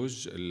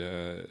ننتج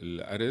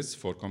الأرز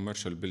for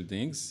commercial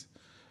buildings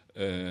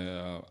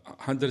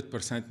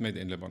 100% made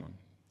in Lebanon.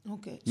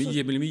 اوكي،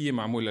 100%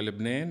 معمول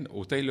للبنان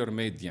وتايلور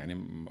ميد، يعني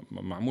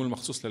معمول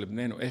مخصوص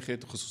للبنان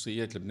واخذ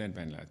خصوصيات لبنان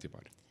بعين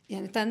الاعتبار.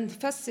 يعني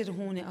تنفسر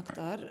هون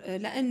اكثر،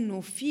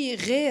 لانه في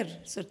غير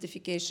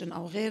سيرتيفيكيشن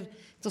او غير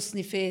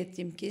تصنيفات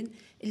يمكن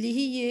اللي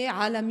هي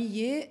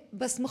عالميه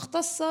بس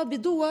مختصه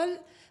بدول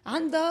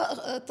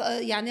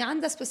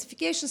عندها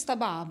سبيسيفيكيشنز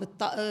تبعها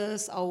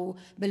بالطقس او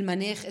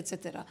بالمناخ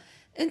اتسترا.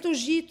 انتوا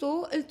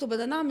جيتوا قلتوا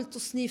بدنا نعمل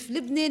تصنيف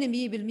لبناني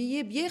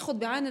 100% بياخد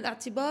بعين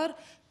الاعتبار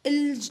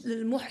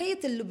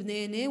المحيط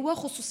اللبناني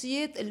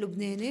وخصوصيات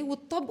اللبناني،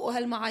 وتطبقوا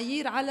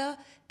هالمعايير على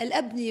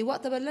الأبنية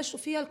وقت بلشوا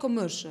فيها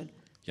الكوميرشال.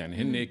 يعني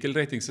هن كل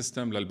ريتنج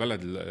سيستم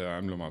للبلد اللي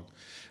عملوا معه،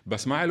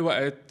 بس مع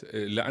الوقت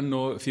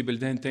لأنه في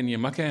بلدان تانية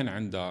ما كان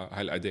عندها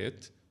هالأداة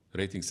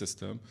ريتنج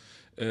سيستم،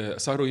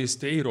 صاروا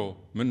يستعيروا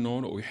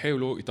منهم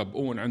ويحاولوا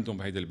يطبقون عندهم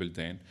بهيدا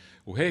البلدان،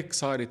 وهيك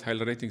صارت هاي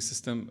الريتنج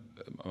سيستم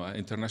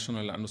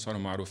انترناشونال، لانه صاروا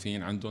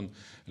معروفين عندهم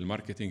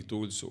الماركتينج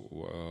تولز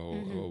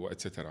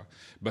واتسترا.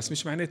 بس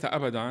مش معناتها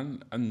ابدا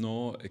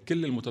انه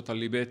كل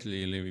المتطلبات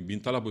اللي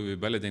بينطلبوا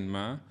ببلد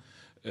ما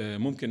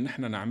ممكن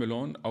نحن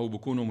نعملهم او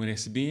بيكونوا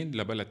مناسبين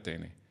لبلد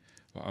تاني.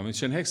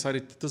 مشان هيك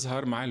صارت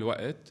تظهر مع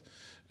الوقت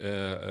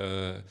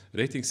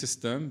ريتنج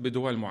سيستم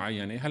بدول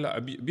معينه. هلا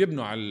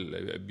بيبنوا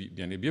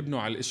على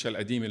بيبنوا على الاشياء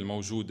القديمه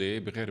الموجوده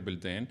بغير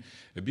بلدان،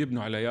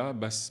 بيبنوا عليها،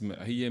 بس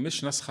هي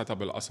مش نسختها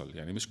بالاصل،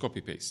 يعني مش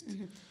كوبي بيست.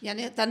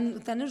 يعني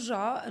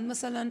تنرجع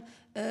مثلا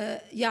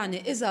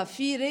يعني اذا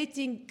في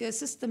ريتنج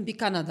سيستم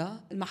بكندا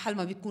المحل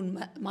ما بيكون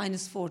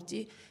 -40،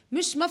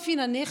 مش ما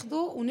فينا ناخده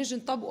ونجي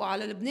نطبقه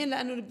على لبنان،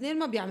 لانه لبنان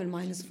ما بيعمل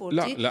 -40،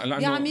 لا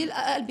بيعمل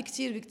اقل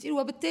بكتير،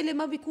 وبالتالي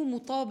ما بيكون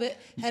مطابق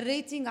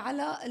هالريتنج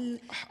على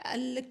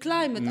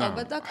الكلايمت. نعم.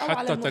 او بدك او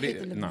على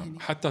المحيط اللبناني. نعم،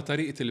 حتى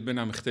طريقه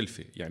البناء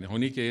مختلفه. يعني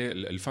هونيك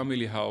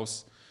الفاميلي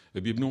هاوس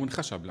بيبنوه من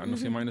خشب لانه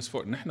في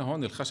 -4. نحن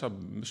هون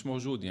الخشب مش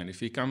موجود. يعني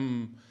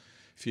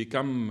في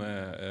كم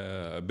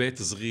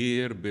بيت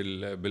صغير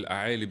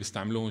بالاعالي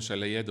بيستعملوهم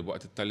شاليات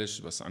بوقت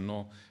الثلج، بس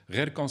انه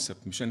غير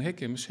كونسبت. مشان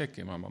هيك مش هيك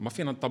ما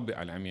فينا نطبق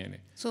على العميانه.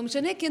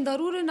 مشان هيك كان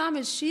ضروري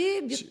نعمل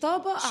شيء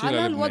بيتطابق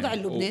على الوضع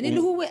اللبناني اللي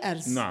هو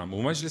أرز. نعم.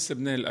 ومجلس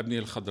لبنان الأبنية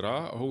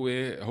الخضراء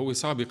هو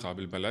سابقة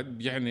بالبلد،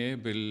 بيعني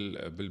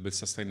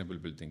بالسستينبل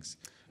بيلدينجز،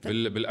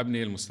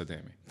 بالأبنية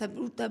المستدامة.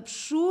 طب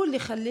شو اللي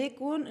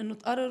خليكم انه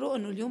تقرروا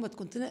انه اليوم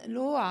بدكم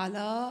تنقلوا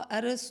على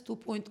أرز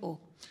 2.0؟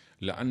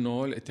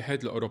 لأنه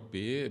الاتحاد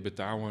الأوروبي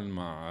بالتعاون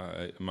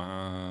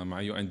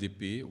مع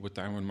UNDP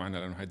وبالتعاون معنا،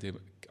 لأنه هذه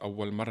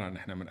أول مرة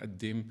نحن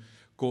بنقدم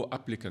كو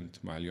أبليكنت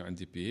مع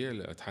UNDP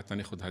حتى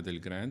ناخد هذا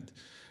الجرانت.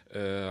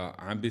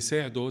 عم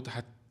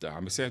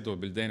بيساعدوا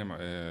بلدان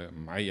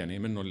معينة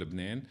منهم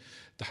لبنان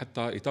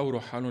حتى يطوروا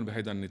حالهم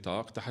بهذا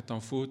النطاق، حتى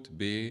نفوت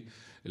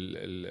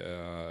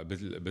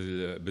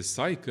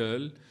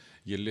بالسايكل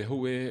يلي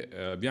هو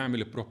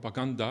بيعمل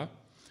بروباغندا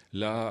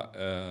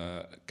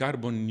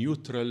لكاربون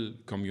نيوترال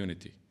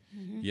كوميونيتي.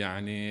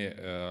 يعني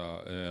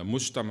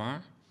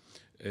مجتمع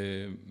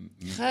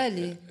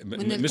خالي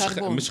من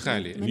الكربون، مش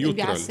خالي،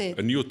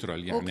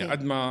 نيوترال.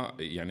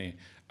 يعني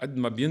قد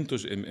ما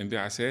بينتج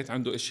انبعاثات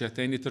عنده اشياء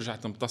تانية ترجع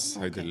تمتص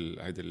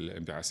هيدي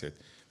الانبعاثات.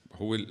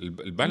 هو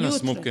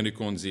البالانس ممكن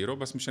يكون زيرو،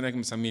 بس مشان هيك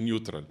بنسميه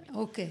نيوترال.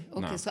 اوكي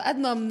نعم. قد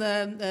ما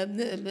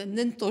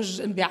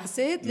بننتج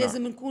انبعاثات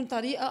لازم نكون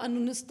طريقه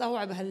انه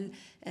نستوعب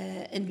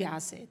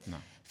هالانبعاثات. نعم.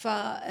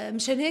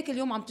 فمشان هيك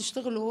اليوم عم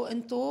تشتغلوا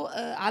انتو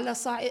على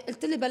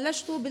قلت لي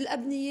بلشتوا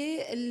بالابنيه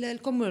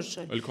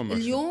الكوميرشال.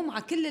 اليوم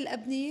على كل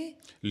الابنيه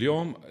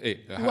اليوم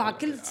وعلى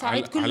كل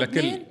صعيد كل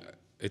لبنان.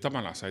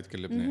 طبعا على صعيد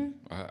كل لبنان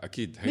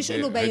اكيد. مش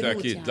انه بيروت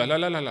اكيد يعني.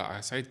 لا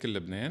على صعيد كل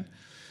لبنان،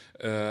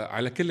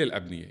 على كل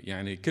الابنيه.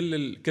 يعني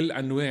كل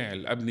انواع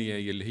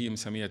الابنيه اللي هي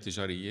مسميها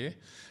تجاريه،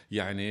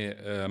 يعني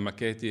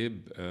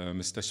مكاتب،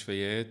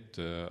 مستشفيات،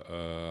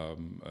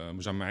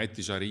 مجمعات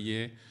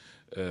تجاريه،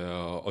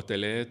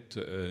 اوتيلات،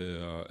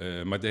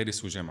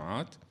 مدارس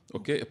وجامعات،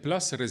 اوكي،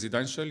 بلس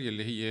الريزيدنشال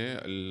اللي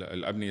هي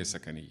الابنيه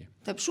السكنيه.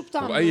 طيب شو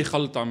بتعملوا؟ واي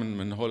خلطه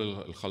من هول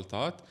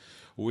الخلطات.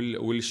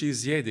 والشيء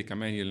زياده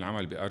كمان اللي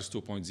انعمل بارز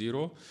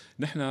 2.0،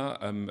 نحن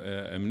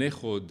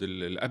بناخذ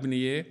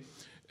الابنيه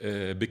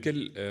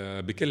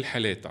بكل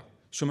حالاتها.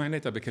 شو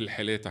معناتها بكل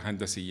حالاتها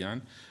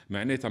هندسيا؟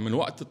 معناتها من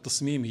وقت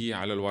التصميم هي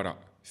على الورق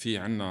في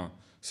عنا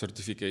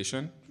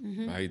سيرتيفيكيشن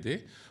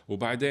هيدي،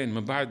 وبعدين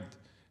من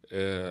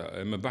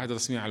بعد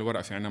تصميم على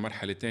الورق في عنا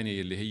مرحلة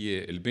تانية اللي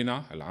هي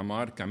البناء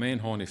العمار. كمان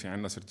هون في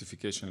عنا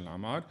سيرتيفيكيشن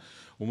العمار.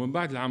 ومن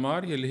بعد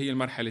العمار اللي هي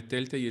المرحلة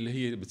الثالثة اللي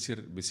هي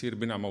بصير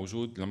بناء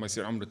موجود لما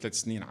يصير عمره 3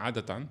 سنين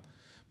عادة،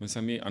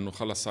 بنسميه انه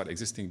خلص صار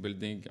existing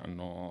building،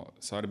 انه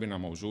صار بناء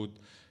موجود.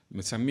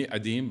 بنسميه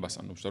قديم، بس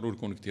انه مش ضروري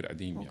يكون كتير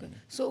قديم. يعني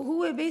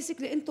هو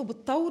بيسكلي انتم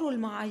بتطوروا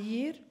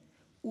المعايير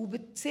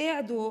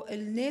وبتساعدوا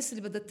الناس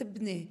اللي بدها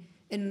تبني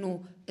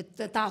انه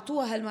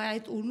تعطوها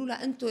هالمعايير، تقولوا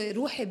لها انتم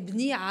روحي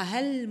بنيه على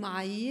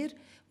هالمعايير،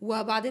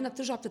 وبعدين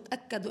بترجعوا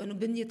بتتاكدوا انه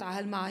بنيت على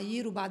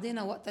هالمعايير، وبعدين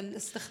وقت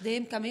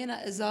الاستخدام كمان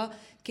اذا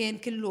كان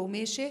كله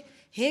ماشي.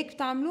 هيك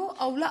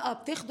بتعملوا او لا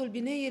بتاخذوا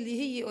البنايه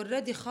اللي هي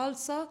اوريدي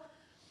خالصه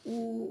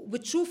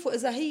وبتشوفوا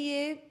اذا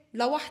هي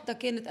لوحدها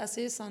كانت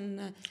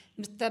اساسا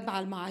متبعه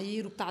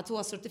المعايير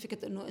وبتعطوها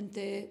سيرتيفيكت انه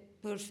انت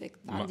بيرفكت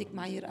عندك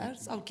معايير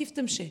ارز، او كيف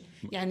تمشي؟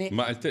 يعني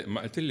ما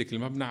قلت لك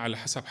المبنى على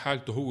حسب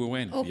حالته هو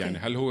وين. أوكي. يعني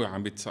هل هو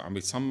عم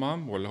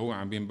بيتصمم ولا هو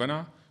عم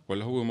بينبنى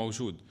ولا هو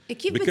موجود؟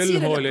 كيف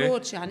بتصير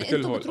الابروتش؟ يعني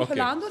انتم بتروحوا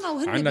لعندهم او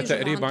هن بيجوا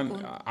تقريبا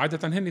لعندكم؟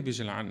 عاده هن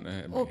بيجوا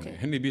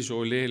هن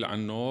بيجوا ليه؟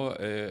 لانه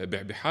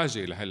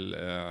بحاجه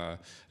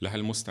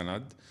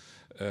لهالمستند.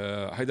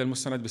 هيدا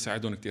المستند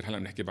بيساعدهم كتير. هلا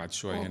بنحكي بعد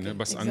شوي هن،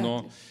 بس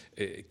انه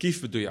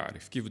كيف بده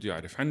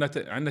يعرف.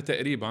 عندنا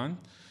تقريبا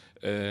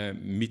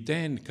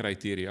 200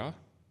 كرايتيريا.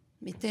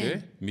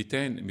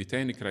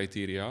 200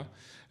 كرايتيريا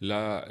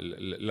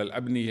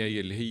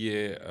للأبنية اللي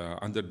هي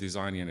اندر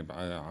ديزاين، يعني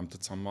عم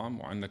تتصمم.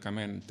 وعندنا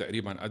كمان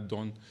تقريبا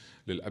قدهم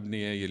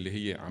للأبنية اللي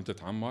هي عم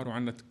تتعمر،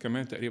 وعندنا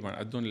كمان تقريبا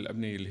قدهم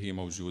للأبنية اللي هي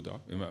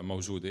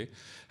موجودة.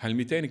 هال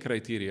 200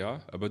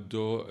 كرايتيريا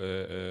بده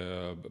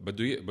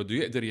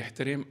يقدر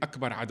يحترم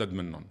أكبر عدد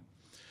منهم.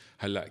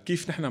 هلا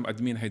كيف نحن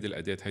مقدمين هيدي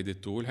الأداة، هيدي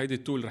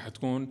التول رح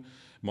تكون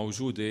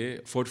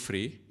موجودة فور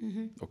فري،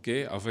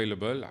 اوكي،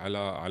 افيلبل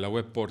على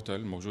ويب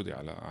بورتال موجودة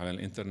على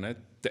الانترنت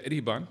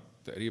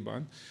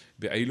تقريبا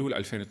بأيلول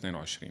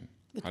 2022.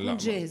 بتكون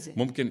جاهزة.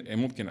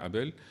 ممكن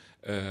قبل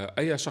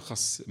أي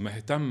شخص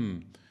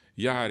مهتم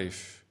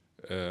يعرف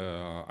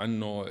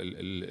أنه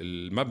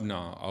المبنى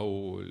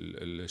أو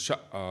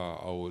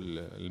الشقة أو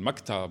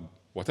المكتب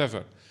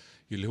whatever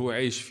اللي هو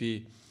عايش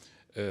فيه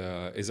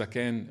إذا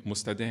كان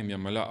مستدام يا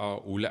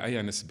ملاءة ولا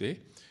أي نسبة،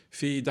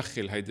 في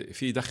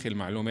يدخل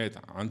معلومات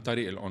عن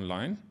طريق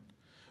الأونلاين،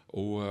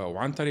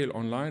 وعن طريق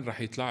الأونلاين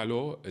رح يطلع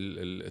له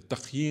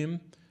التقييم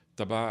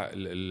تبع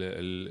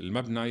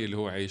المبنى اللي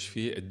هو عايش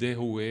فيه، قديه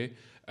هو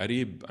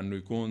قريب أنه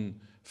يكون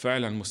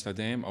فعلا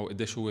مستدام أو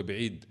قديش هو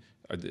بعيد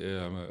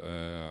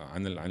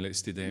عن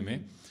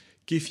الاستدامة.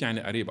 كيف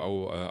يعني قريب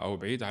أو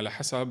بعيد؟ على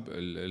حسب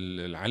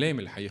العلامة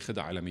اللي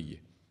حياخدها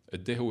عالمية.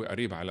 قديه هو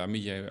قريب على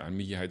 100 عن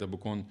 100 هيدا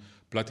بكون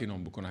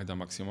بلاتينوم، بكون هيدا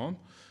ماكسيموم.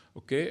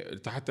 اوكي،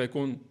 حتى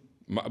يكون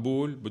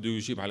مقبول بده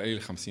يجيب على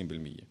القليل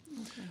 50%.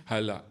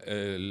 هلا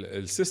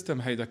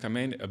السيستم هيدا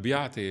كمان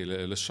بيعطي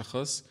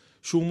للشخص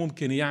شو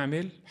ممكن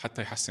يعمل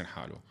حتى يحسن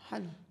حاله.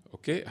 حلو.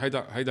 اوكي،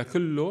 هيدا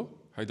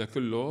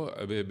كله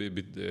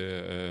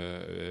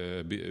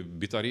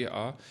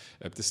بطريقه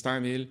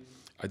بتستعمل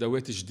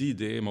ادوات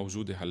جديده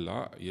موجوده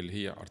هلا يلي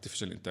هي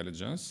artificial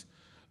intelligence،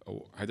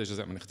 او هيدا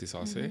جزء من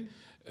اختصاصي،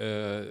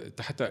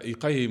 حتى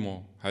يقيموا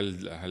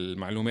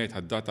هالمعلومات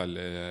هالداتا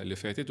اللي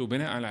فاتت،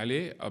 وبناء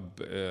عليه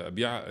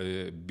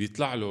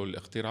بيطلع له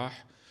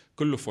الاقتراح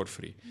كله فور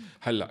فري.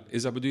 هلا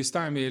اذا بده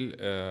يستعمل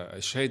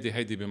الشهاده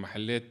هيدي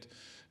بمحلات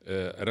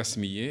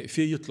رسميه،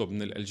 في يطلب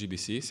من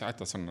LGBC،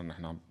 ساعتها صرنا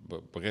نحن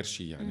بغير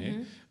شيء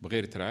يعني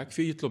بغير تراك،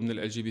 في يطلب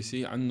من LGBC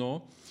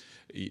انه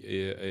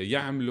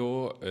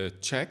يعملوا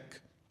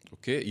تشيك،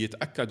 اوكي،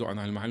 يتاكدوا ان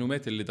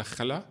المعلومات اللي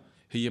دخلها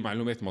هي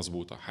معلومات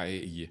مزبوطه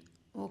حقيقيه.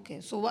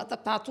 اوكي، سو وقتها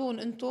بتعطون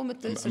انتم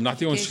مثل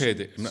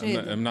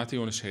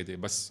بنعطيهم شهاده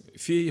بس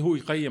في هو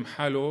يقيم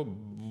حاله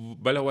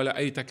بلا ولا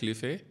اي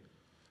تكلفه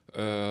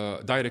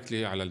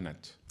دايركتلي على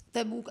النت.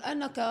 طيب،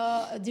 وانا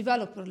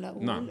كديفلوبر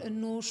لاقول نعم.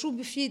 انه شو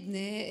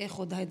بفيدني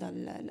اخذ هيدا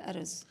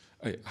الارز؟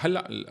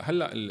 هلا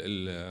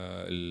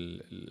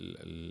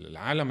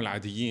العالم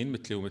العاديين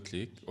مثلي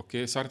ومثلك،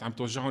 اوكي، صارت عم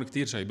توجعهم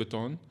كتير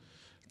جايبتهم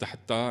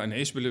حتى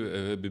نعيش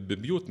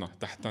ببيوتنا،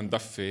 تحت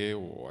ندفي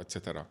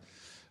واتسترا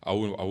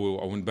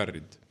او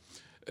نبرد.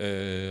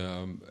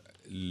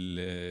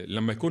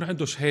 لما يكون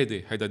عنده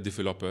شهاده هيدا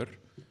الديفلوبر،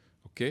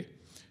 اوكي،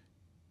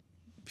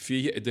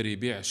 في يقدر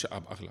يبيع شقه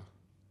باغلى.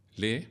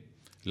 ليه؟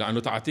 لانه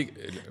تعطيك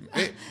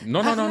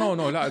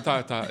نو لا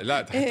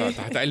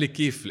تحت لك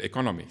كيف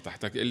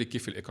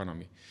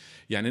الايكونومي،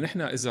 يعني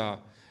نحن اذا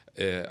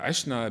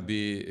عشنا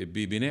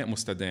ببناء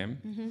مستدام،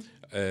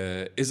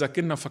 إذا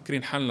كنا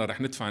فكرين حالنا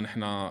رح ندفع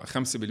نحن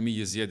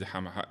 5% زيادة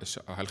حق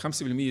الشقة، هال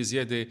 5%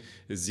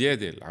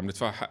 زيادة اللي عم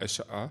ندفع حق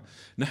الشقة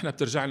نحن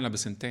بترجع لنا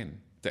بسنتين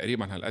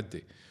تقريبا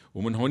هالقد،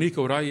 ومن هونيك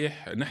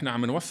ورايح نحن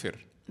عم نوفر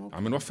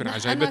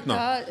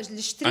عجايبتنا.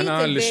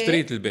 أنا اللي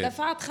اشتريت البيت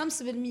دفعت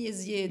 5%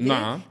 زيادة.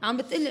 نعم. عم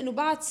بتقول إنه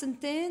بعد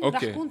سنتين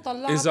رح كون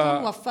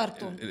طلعتهم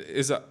ووفرتهم.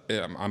 إذا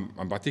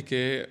عم بعطيك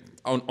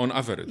on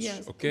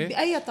average. أوكي.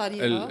 بأي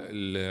طريقة؟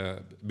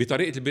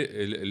 بطريقة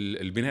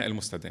البناء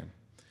المستدام.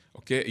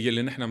 أوكي،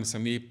 يلي نحن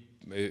بنسميه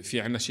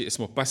في عنا شيء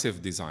اسمه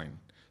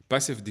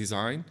passive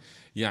design،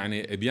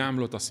 يعني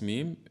بيعملوا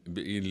تصميم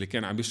اللي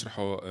كان عم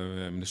بيشرحه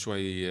من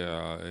شوي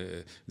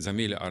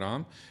زميلي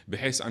أرام،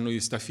 بحيث أنه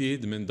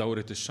يستفيد من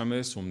دورة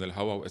الشمس ومن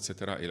الهواء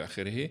وإتسترا إلى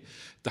آخره،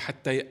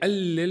 حتى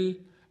يقلل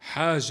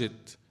حاجة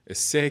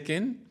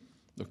الساكن،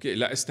 أوكي،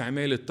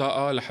 لاستعمال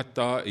الطاقة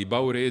لحتى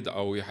يبورد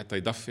أو حتى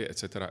يدفي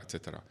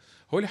إتسترا.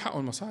 هو اللي حقه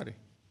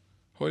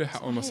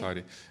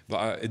المصاري.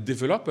 بقى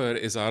الديفلوبر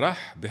إذا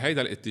راح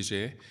بهيدا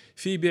الاتجاه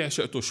في بيع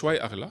شقته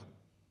شوي أغلى،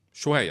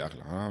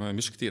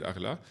 مش كتير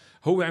أغلى،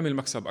 هو يعمل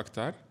مكسب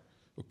أكتر،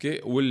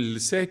 أوكي،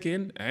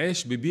 والساكن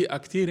عايش ببيئة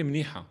كتير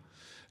منيحة.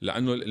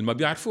 لأنه ما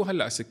بيعرفوه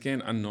هلأ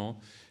سكان أنه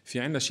في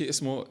عنا شيء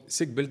اسمه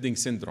sick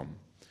building syndrome،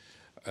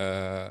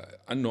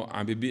 أنه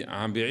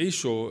عم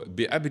بيعيشوا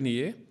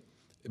بأبنية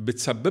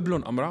بتسبب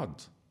لهم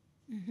أمراض.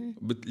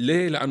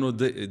 ليه؟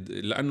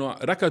 لأنه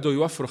ركضوا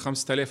يوفروا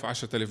 $5,000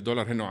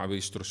 و$10,000 هنا عم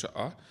يشتروا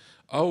شقة،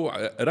 أو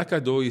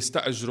ركضوا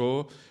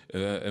يستأجروا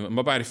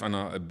ما بعرف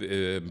أنا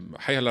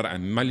حيلا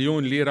رقم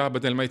 1,000,000 ليرة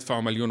بدل ما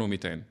يدفعوا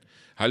 1,200,000.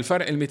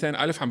 هالفرق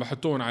 200,000 عم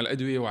بحطوهم على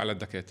الأدوية وعلى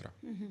الدكاترة.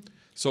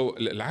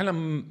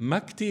 العالم ما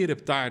كتير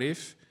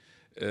بتعرف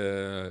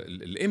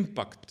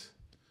الإمباكت،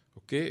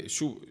 أوكي،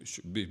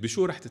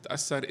 بشو رح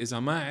تتأثر إذا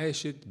ما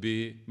عاشت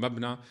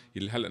بمبنى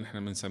اللي هلأ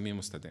نحن بنسميه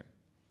مستدام.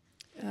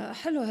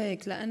 حلو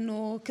هيك،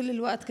 لأنه كل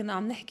الوقت كنا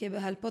عم نحكي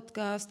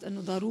بهالبودكاست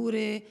أنه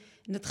ضروري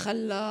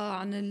نتخلى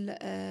عن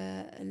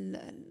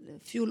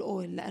الفيول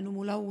أويل لأنه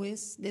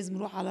ملوث، لازم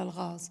نروح على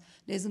الغاز،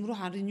 لازم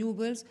نروح على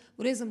الرينيوبلز،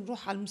 ولازم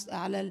نروح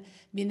على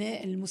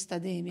البناء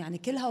المستدام. يعني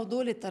كل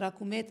هدول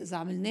التراكمات إذا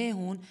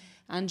عملناهم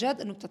عن جد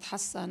أنه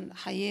بتتحسن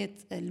حياة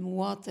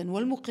المواطن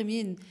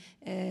والمقيمين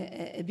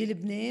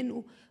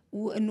بلبنان،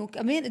 وأنه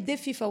كمان قد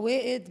في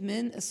فوائد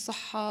من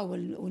الصحة،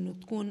 وأنه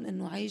تكون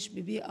أنه عايش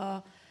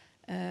ببيئة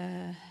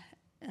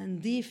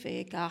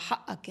نظيفة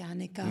كحقك،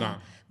 يعني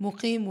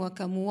كمقيم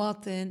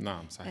وكمواطن.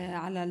 نعم، صحيح.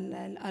 على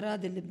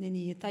الأراضي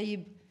اللبنانية.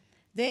 طيب،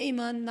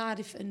 دائما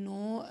نعرف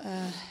انه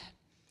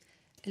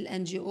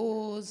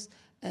الNGOs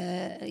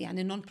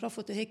يعني نون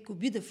بروفيت هيك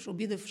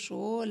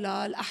بيدفشوا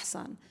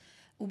للأحسن،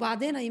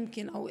 وبعدين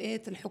يمكن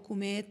أوقات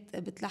الحكومات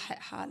بتلحق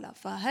حالها.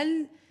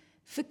 فهل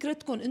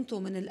فكرتكم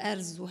أنتم من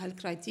الأرز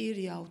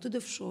وهالكرايتيريا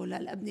وتدفشوا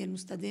للأبنية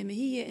المستدامة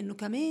هي أنه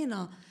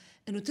كمان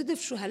أنه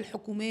تدفشوا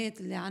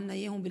هالحكومات اللي عنا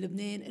إياهم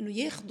بلبنان أنه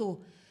ياخدوا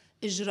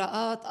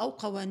إجراءات أو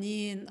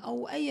قوانين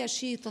أو أي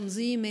شيء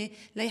تنظيمي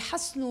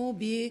ليحسنوا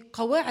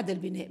بقواعد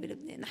البناء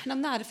بلبنان؟ نحن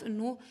بنعرف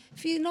أنه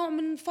في نوع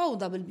من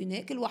فوضى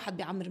بالبناء، كل واحد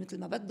بيعمر مثل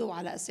ما بده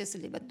وعلى أساس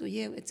اللي بده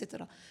إياه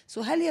وإتسترا.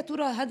 هل يا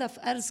ترى هدف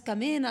أرز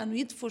كمان أنه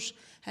يدفش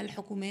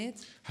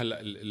هالحكومات؟ هلأ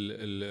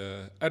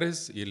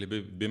الأرز يلي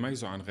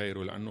بيميزه عن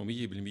غيره لأنه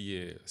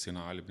 100%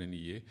 صناعة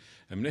لبنانية،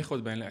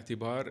 بناخد بعين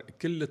الاعتبار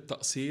كل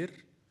التقصير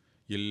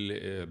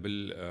يلي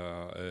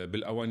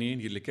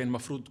بالقوانين يلي كان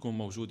مفروض تكون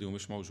موجودة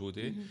ومش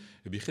موجودة،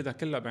 بياخدها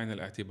كلها بعين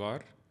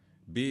الاعتبار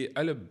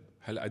بقلب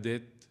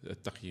هالأداة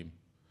التقييم.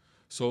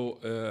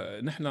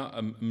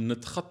 نحن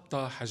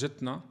بنتخطى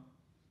حاجتنا،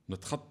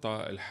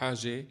 نتخطى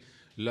الحاجة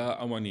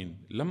لقوانين.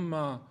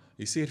 لما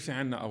يصير في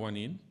عنا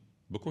قوانين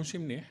بكون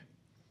شيء منيح،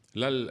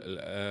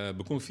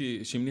 بكون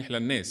في شيء منيح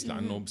للناس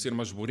لأنه بصير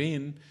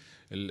مجبورين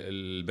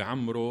اللي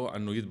بيعمروا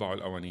أنه يتبعوا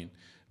القوانين.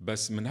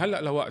 بس من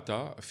هلأ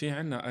لوقتها في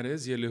عنا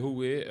أرز يلي هو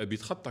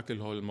بيتخطى كل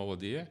هول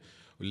المواضيع.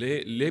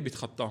 ليه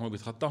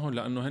بيتخطاهم؟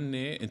 لأنه هن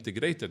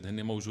انتجريتد،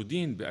 هن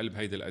موجودين بقلب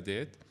هيدا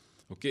الأداة.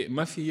 أوكي،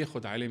 ما في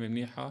ياخد علامة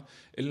منيحة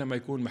إلا ما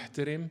يكون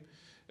محترم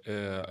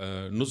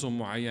نظم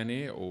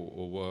معينة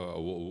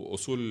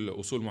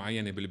وأصول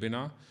معينة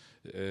بالبناء.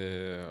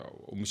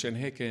 ومشان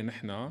هيك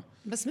نحن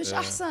بس مش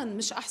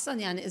أحسن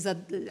يعني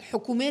إذا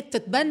الحكومات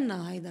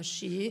تتبنى هيدا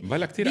الشيء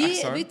بلا كتير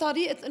أحسن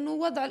بطريقة إنه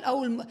وضع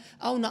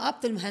أو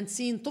نقابة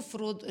المهندسين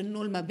تفرض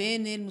إنه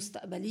المباني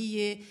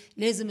المستقبلية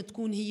لازم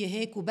تكون هي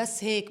هيك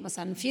وبس هيك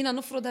مثلا. فينا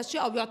نفرض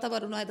هالشيء، أو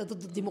بيعتبر إنه هذا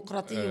ضد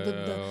الديمقراطية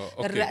وضد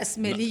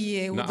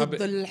الرأسمالية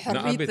وضد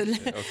الحرية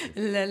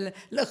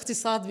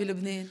الاقتصاد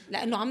بلبنان؟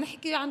 لأنه عم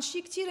نحكي عن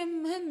شيء كتير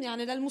مهم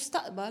يعني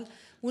للمستقبل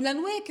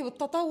ولنواكب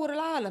التطور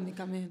العالمي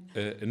كمان.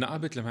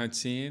 نقابة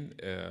المهندسين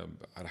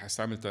رح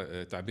استعمل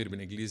تعبير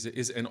بالإنجليزي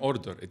is an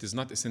order, it is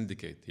not a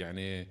syndicate.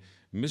 يعني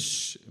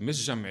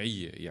مش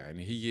جمعية،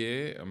 يعني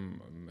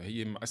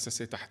هي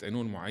مؤسسة تحت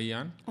قانون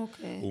معين.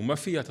 أوكي. وما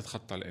فيها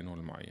تتخطى القانون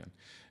المعين.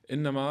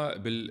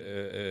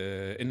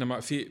 إنما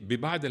في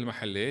ببعض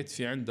المحلات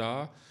في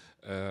عندها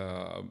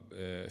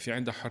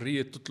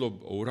حرية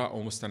تطلب أوراق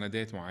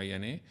ومستندات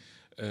معينة.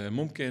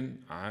 ممكن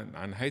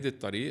عن هيدا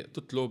الطريق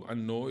تطلب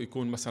أنه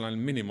يكون مثلا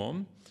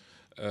مينيموم،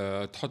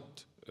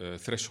 تحط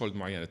ثريشولد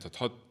معينة،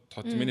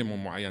 تحط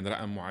مينيموم معين،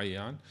 رقم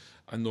معين،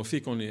 أنه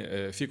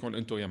فيكم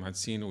أنتم يا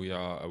مهندسين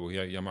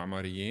ويا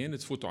معماريين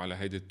تفوتوا على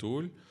هيدا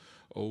التول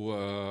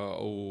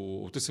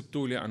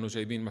وتثبتوا لي أنه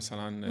جايبين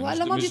مثلا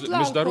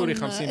مش ضروري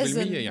 50%،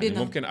 يعني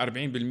ممكن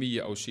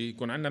 40% أو شيء.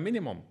 يكون عندنا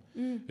مينيموم،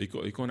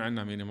 يكون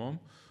عندنا مينيموم.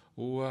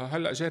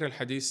 وهلأ جاري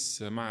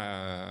الحديث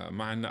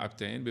مع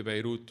النقابتين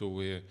ببيروت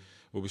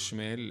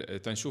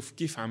وبالشمال تنشوف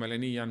كيف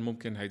عمليا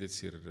ممكن هيدا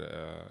تصير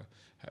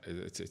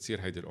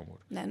هيدي الأمور.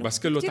 بس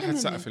كله تحت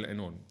سقف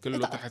القانون،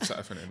 كله تحت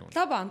سقف القانون.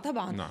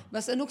 طبعا نعم.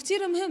 بس إنه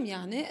كتير مهم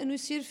يعني إنه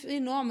يصير في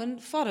نوع من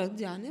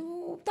فرض يعني،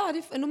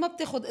 وبتعرف إنه ما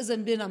بتاخد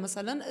إذن بنا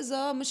مثلا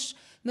إذا مش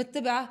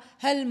متبع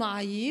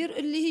هالمعايير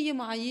اللي هي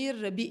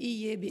معايير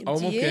بيئية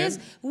بامتياز.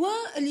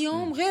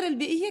 واليوم غير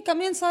البيئية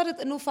كمان صارت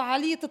إنه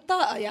فعالية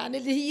الطاقة يعني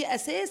اللي هي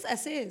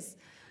أساس.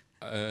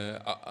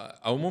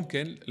 أو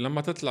ممكن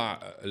لما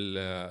تطلع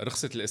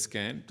رخصة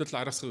الإسكان،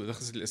 تطلع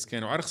رخصة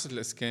الإسكان، وعلى رخصة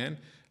الإسكان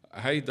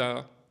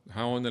هيدا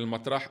هون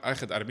المطرح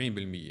أخذ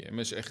 40%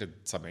 مش أخذ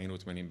 70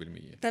 و80%.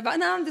 طيب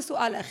أنا عندي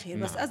سؤال أخير.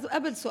 نعم. بس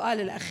قبل سؤال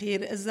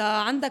الأخير، إذا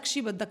عندك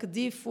شيء بدك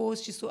تضيفه،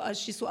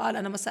 شيء سؤال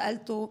أنا ما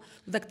سألته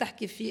بدك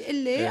تحكي فيه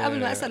اللي قبل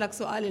ما أسألك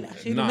سؤالي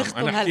الأخير. نعم.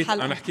 ونختم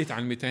هالحلقة. أنا حكيت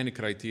عن 200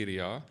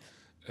 كرايتيريا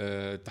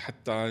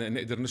حتى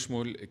نقدر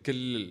نشمل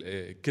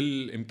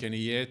كل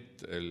إمكانيات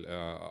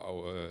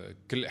أو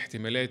كل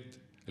احتمالات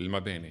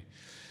المباني.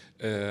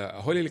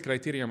 هول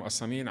الكرايتيريا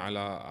مقسمين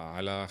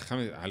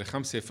على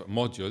 5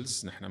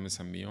 موديولز نحن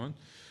بنسميهم.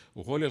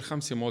 وهول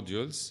ال5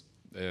 موديولز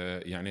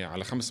يعني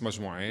على 5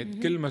 مجموعات.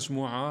 كل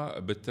مجموعة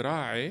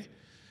بتراعي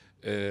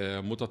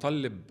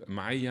متطلب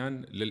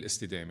معين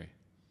للاستدامة.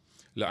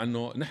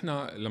 لأنه نحن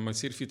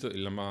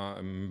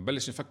لما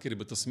نبلش نفكر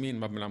بتصميم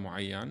مبنى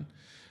معين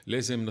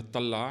لازم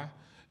نتطلع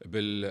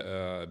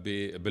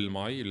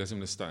بالماء،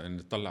 لازم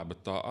نتطلع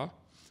بالطاقة،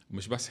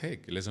 ومش بس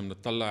هيك، لازم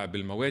نتطلع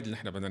بالمواد اللي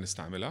نحن بدنا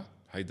نستعملها.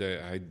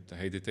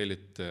 هيدي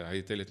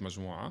ثالث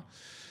مجموعة.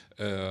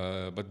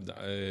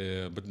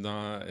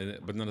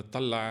 بدنا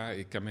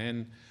نتطلع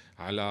كمان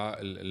على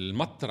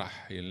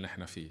المطرح اللي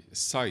نحن فيه،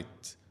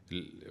 السايت.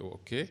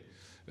 اوكي،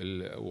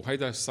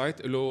 وهيدا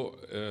السايت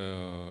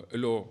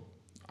له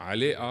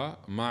علاقة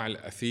مع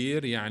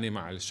الأثير، يعني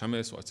مع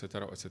الشمس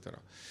واتسترا.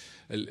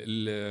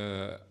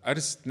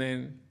 الأرز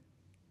 2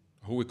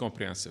 هو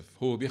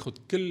كومبريهنسيف، هو بياخد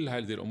كل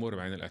هذه الأمور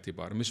بعين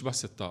الاعتبار، مش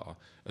بس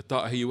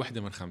الطاقة هي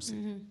واحدة من 5.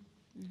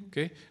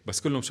 اوكي،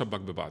 بس كله مشبك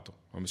ببعضه،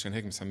 ومشان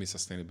هيك بنسميه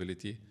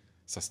sustainability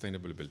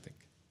sustainable building.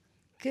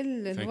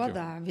 كل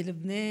الوضع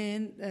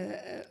بلبنان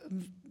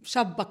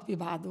شبك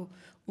ببعضه،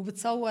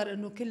 وبتصور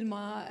انه كل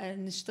ما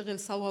نشتغل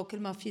سوا وكل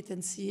ما في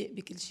تنسيق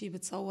بكل شيء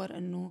بتصور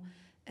انه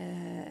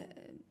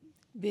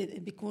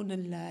بيكون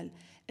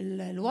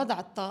الوضع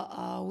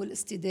الطاقة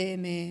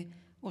والاستدامة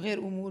وغير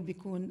امور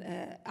بيكون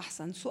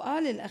احسن.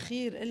 سؤالي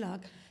الاخير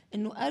لك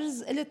انه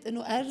ارز، قلت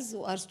انه ارز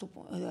وارز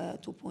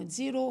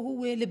 2.0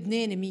 هو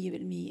لبناني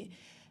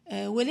 100%،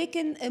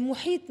 ولكن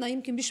محيطنا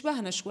يمكن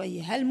بيشبهنا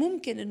شوي. هل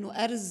ممكن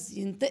انه ارز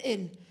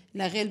ينتقل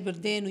لغير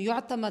بردان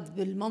ويعتمد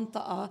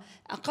بالمنطقة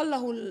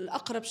أقله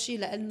الأقرب شيء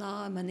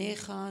لنا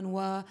مناخا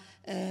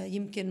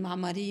ويمكن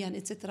معماريا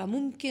اتسترا،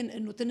 ممكن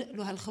أنه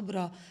تنقلوا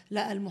هالخبرة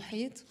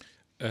للمحيط؟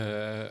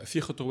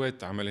 في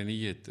خطوات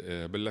عملية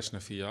بلشنا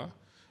فيها.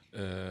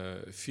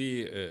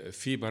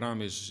 في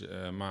برامج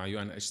مع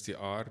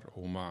UNHCR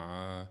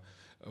ومع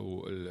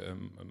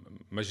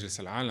مجلس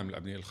العالم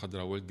للأبنية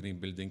الخضراء والجرين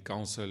بيلدينج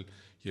كونسل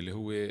يلي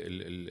هو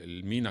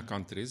المينا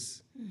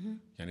كانتريز،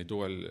 يعني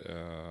دول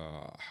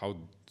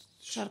حوض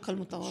شرق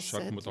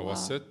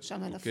المتوسط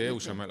وشمال أفريقيا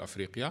وشمال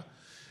أفريقيا.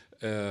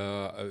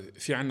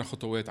 في عنا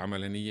خطوات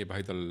عملية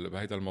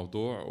بهذا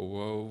الموضوع،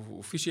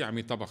 وفي شيء عم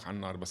ينطبخ على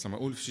النار. بس لما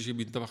أقول في شيء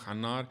بينطبخ على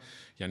النار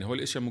يعني هو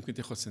الاشياء ممكن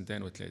تاخد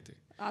 2 و3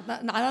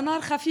 على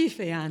نار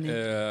خفيفة يعني.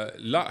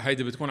 لا،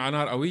 هيدي بتكون على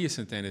نار قوية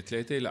 2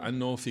 3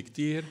 لأنه في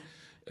كتير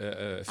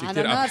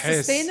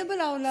أبحاث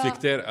أو لا؟ في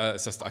كتير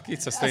أكيد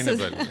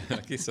سستينبل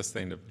أكيد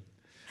سستينبل.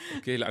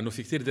 اوكي، لانه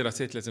في كتير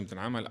دراسات لازم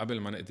تنعمل قبل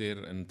ما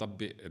نقدر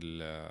نطبق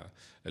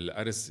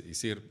الارز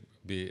يصير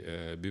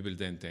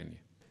ببلدان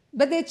تانية.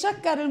 بدي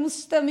اتشكر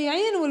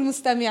المستمعين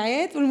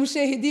والمستمعات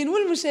والمشاهدين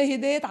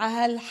والمشاهدات على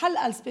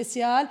هالحلقه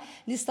السبيسيال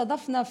اللي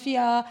استضفنا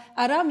فيها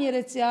أرام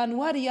يريتيان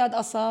ورياض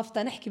أصاف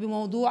تنحكي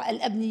بموضوع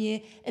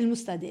الأبنية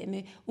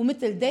المستدامة.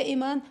 ومثل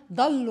دائما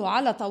ضلوا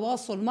على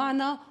تواصل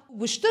معنا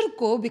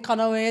واشتركوا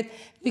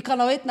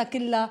بقنواتنا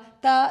كلها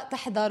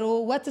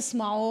تحضروا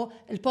وتسمعوا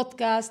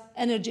البودكاست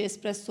Energy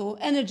Espresso.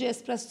 Energy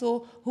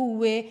Espresso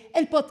هو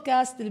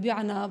البودكاست اللي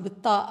بيعنى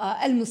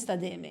بالطاقة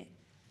المستدامة.